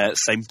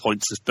 same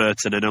points as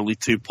Burton, and only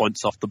 2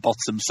 points off the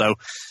bottom. So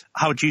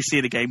how do you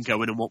see the game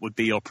going, and what would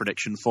be your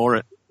prediction for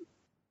it?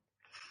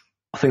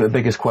 I think the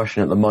biggest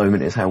question at the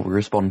moment is how we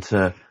respond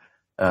to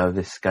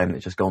this game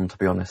that's just gone, to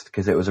be honest,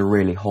 because it was a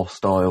really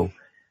hostile,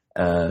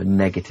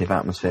 negative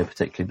atmosphere,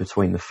 particularly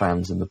between the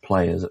fans and the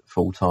players at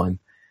full time.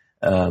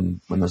 When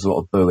there's a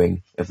lot of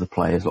booing of the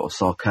players, a lot of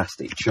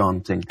sarcastic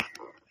chanting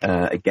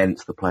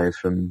against the players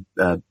from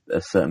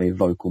certainly a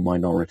vocal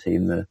minority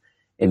in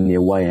the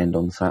away end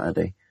on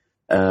Saturday.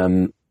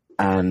 And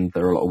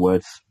there are a lot of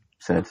words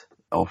said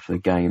after the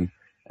game.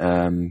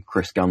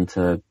 Chris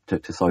Gunter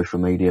took to social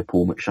media,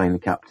 Paul McShane, the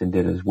captain,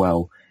 did as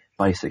well,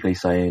 basically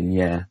saying,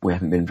 we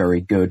haven't been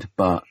very good,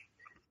 but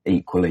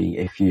equally,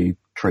 if you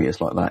treat us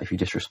like that, if you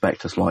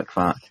disrespect us like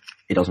that,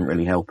 it doesn't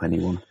really help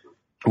anyone.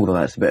 Although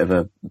that's a bit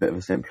of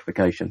a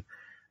simplification.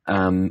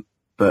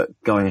 But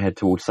going ahead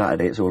towards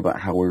Saturday, it's all about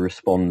how we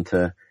respond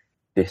to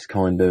this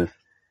kind of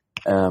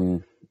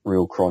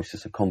real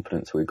crisis of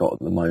confidence we've got at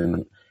the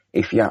moment.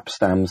 If Jaap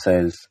Stam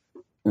says,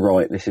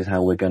 right, this is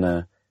how we're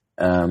going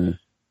to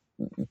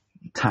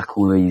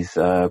tackle these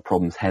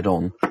problems head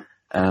on,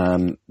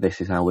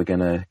 this is how we're going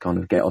to kind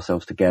of get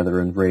ourselves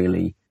together and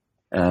really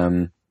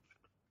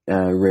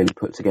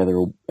put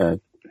together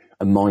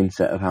a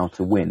mindset of how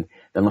to win,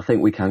 then I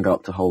think we can go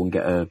up to Hull and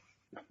get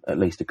at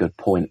least a good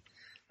point,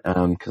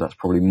 because that's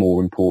probably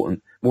more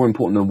important. More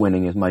important than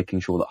winning is making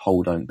sure that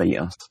Hull don't beat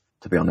us,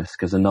 to be honest,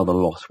 because another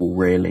loss will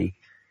really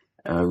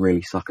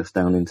suck us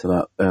down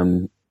into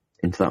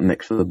that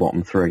mix for the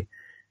bottom 3.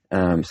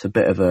 It's a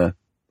bit of a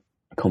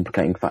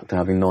complicating factor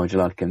having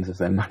Nigel Adkins as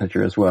their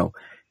manager as well,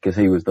 because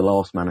he was the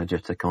last manager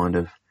to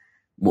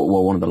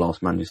one of the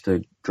last managers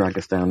to drag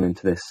us down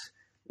into this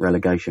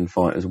relegation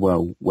fight as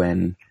well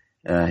when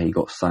he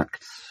got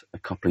sacked a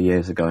couple of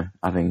years ago,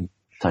 having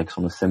taken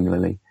on a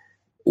similarly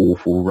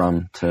awful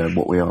run to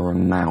what we are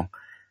on now.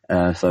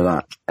 So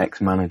that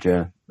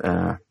ex-manager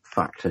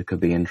factor could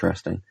be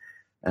interesting.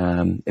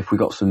 If we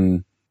got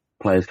some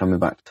players coming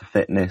back to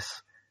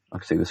fitness, I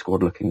can see the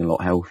squad looking a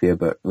lot healthier,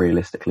 but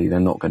realistically they're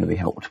not going to be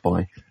helped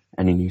by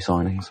any new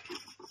signings.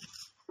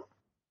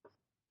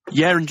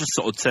 Yeah, and just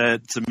sort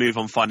of to move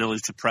on finally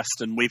to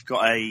Preston, we've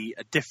got a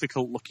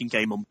difficult-looking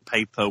game on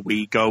paper.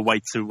 We go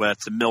away to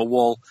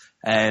Millwall.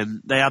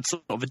 They had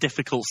sort of a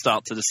difficult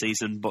start to the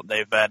season, but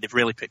they've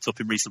really picked up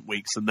in recent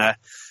weeks, and they're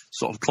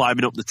sort of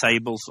climbing up the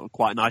table sort of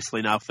quite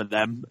nicely now for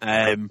them.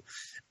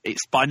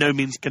 It's by no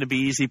means going to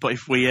be easy, but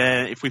if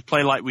we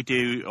play like we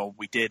do, or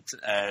we did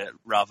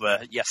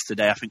rather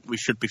yesterday, I think we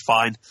should be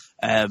fine.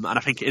 And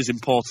I think it is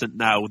important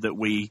now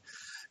that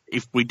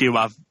if we do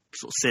have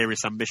sort of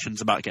serious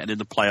ambitions about getting in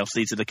the playoffs,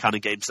 these are the kind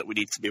of games that we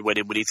need to be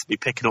winning. We need to be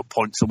picking up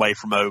points away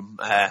from home,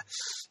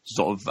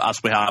 sort of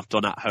as we have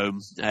done at home,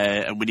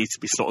 and we need to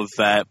be sort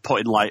of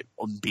putting like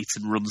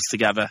unbeaten runs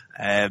together.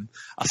 I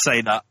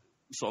say that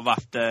sort of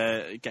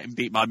after getting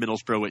beat by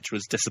Middlesbrough, which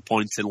was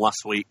disappointing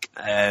last week.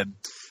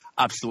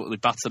 Absolutely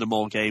battered them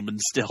all game, and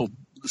still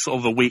sort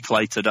of a week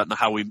later, don't know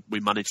how we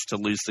managed to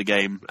lose the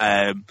game.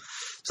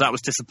 So that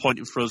was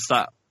disappointing for us.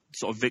 That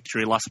sort of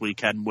victory last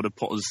weekend would have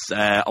put us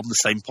on the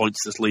same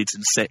points as Leeds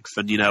in 6th,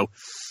 and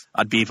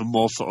I'd be even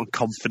more sort of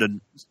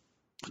confident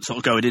sort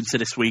of going into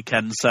this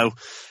weekend. So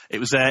it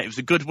was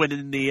a good win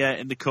in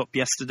the cup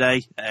yesterday,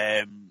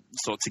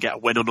 sort of to get a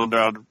win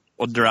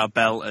under our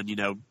belt, and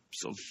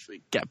sort of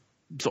get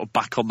sort of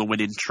back on the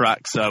winning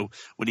track. So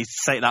we need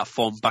to take that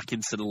form back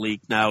into the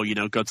league now.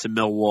 Go to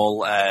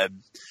Millwall.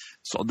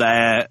 Sort of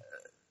there.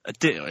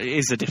 It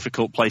is a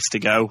difficult place to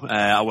go.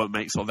 I won't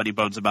make sort of any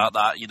bones about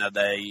that.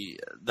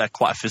 They're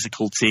quite a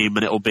physical team,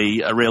 and it'll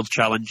be a real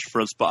challenge for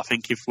us. But I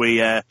think if we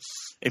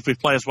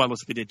play as well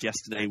as we did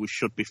yesterday, we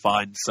should be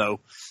fine.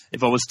 So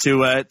if I was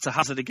to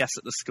hazard a guess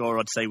at the score,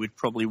 I'd say we'd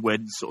probably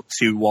win sort of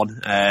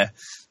 2-1.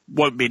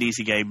 Won't be an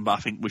easy game, but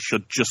I think we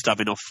should just have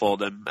enough for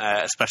them,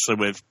 especially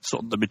with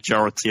sort of the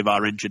majority of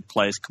our injured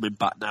players coming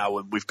back now,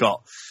 and we've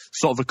got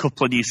sort of a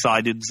couple of new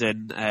signings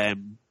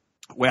in.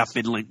 We have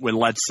been linked with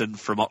Ledson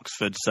from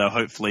Oxford, so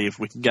hopefully if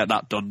we can get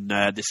that done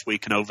this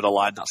week and over the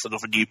line, that's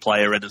another new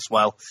player in as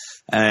well.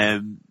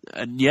 And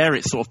yeah,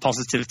 it's sort of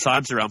positive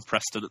times around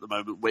Preston at the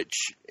moment,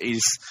 which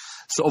is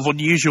sort of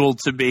unusual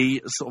to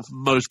be sort of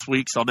most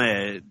weeks on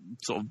air,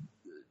 sort of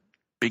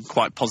being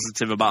quite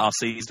positive about our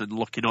season and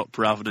looking up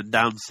rather than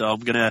down. So I'm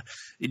going to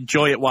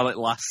enjoy it while it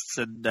lasts,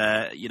 and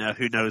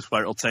who knows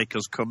where it'll take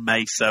us come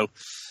May. So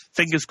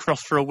fingers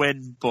crossed for a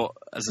win, but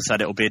as I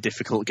said, it'll be a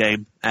difficult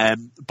game.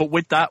 But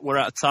with that, we're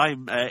out of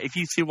time. If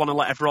you two want to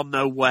let everyone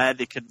know where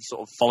they can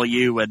sort of follow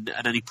you and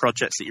any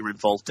projects that you're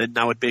involved in,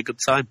 now would be a good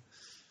time.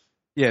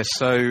 Yeah,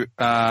 so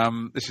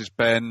this is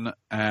Ben,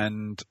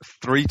 and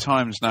 3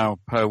 times now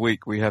per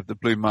week we have the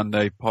Blue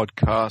Monday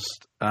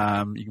podcast.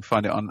 You can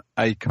find it on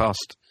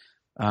Acast,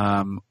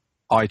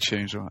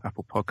 iTunes or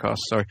Apple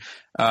Podcasts, sorry.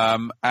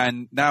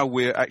 And now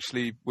we're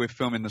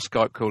filming the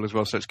Skype call as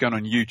well, so it's going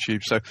on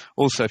YouTube. So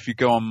also if you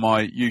go on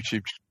my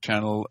YouTube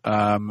channel,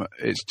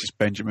 it's just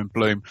Benjamin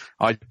Bloom.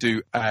 I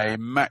do a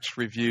match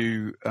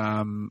review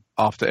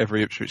after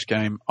every Ipswich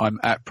game. I'm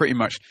at pretty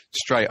much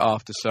straight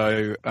after,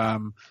 so a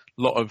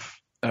lot of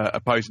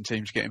opposing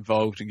teams get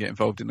involved in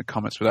the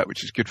comments with that,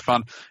 which is good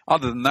fun.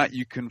 Other than that,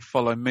 you can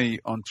follow me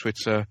on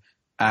Twitter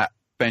at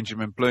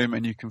Benjamin Bloom,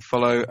 and you can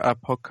follow our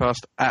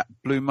podcast at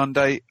Blue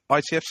Monday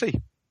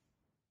ITFC.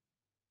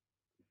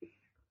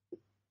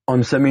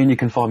 I'm Simeon. You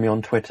can find me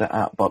on Twitter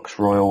at Bucks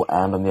Royal,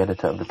 and I'm the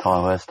editor of the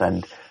Tilehurst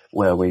End,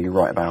 where we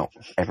write about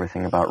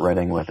everything about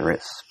Reading, whether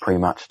it's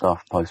pre-match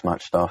stuff,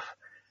 post-match stuff,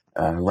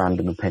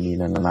 random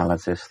opinion and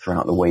analysis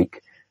throughout the week.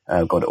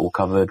 Got it all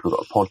covered. We've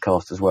got a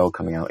podcast as well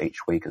coming out each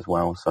week as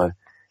well, so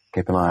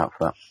keep an eye out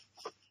for that.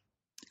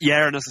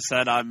 Yeah, and as I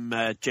said, I'm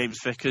James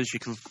Vickers. You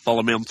can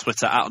follow me on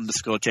Twitter at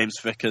 _James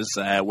Vickers,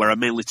 where I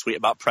mainly tweet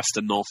about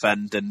Preston North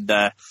End and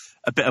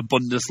a bit of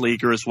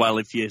Bundesliga as well.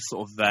 If you're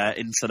sort of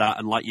into that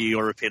and like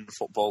your European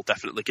football,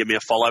 definitely give me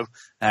a follow.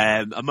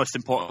 And most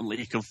importantly,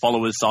 you can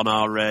follow us on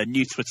our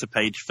new Twitter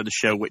page for the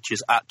show, which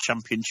is at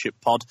Championship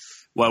Pod,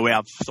 where we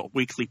have sort of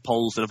weekly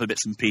polls and other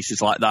bits and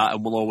pieces like that.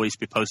 And we'll always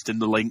be posting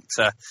the link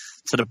to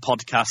the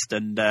podcast.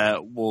 And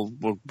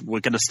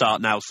we're going to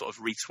start now sort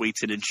of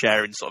retweeting and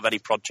sharing sort of any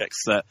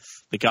projects that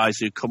the guys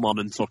who come on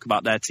and talk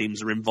about their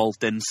teams are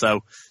involved in.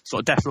 So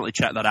sort of definitely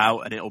check that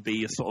out, and it'll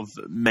be a sort of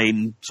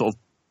main sort of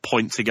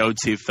point to go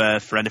to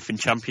for anything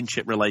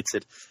championship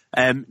related.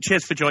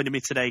 Cheers for joining me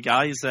today,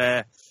 guys.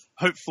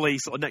 Hopefully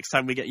sort of next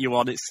time we get you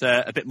on, it's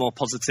a bit more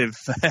positive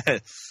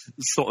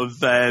sort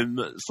of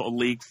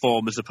league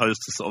form as opposed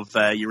to sort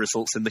of your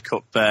results in the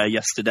cup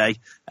yesterday.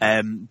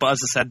 But as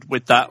I said,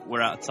 with that,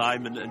 we're out of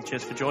time, and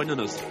cheers for joining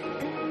us.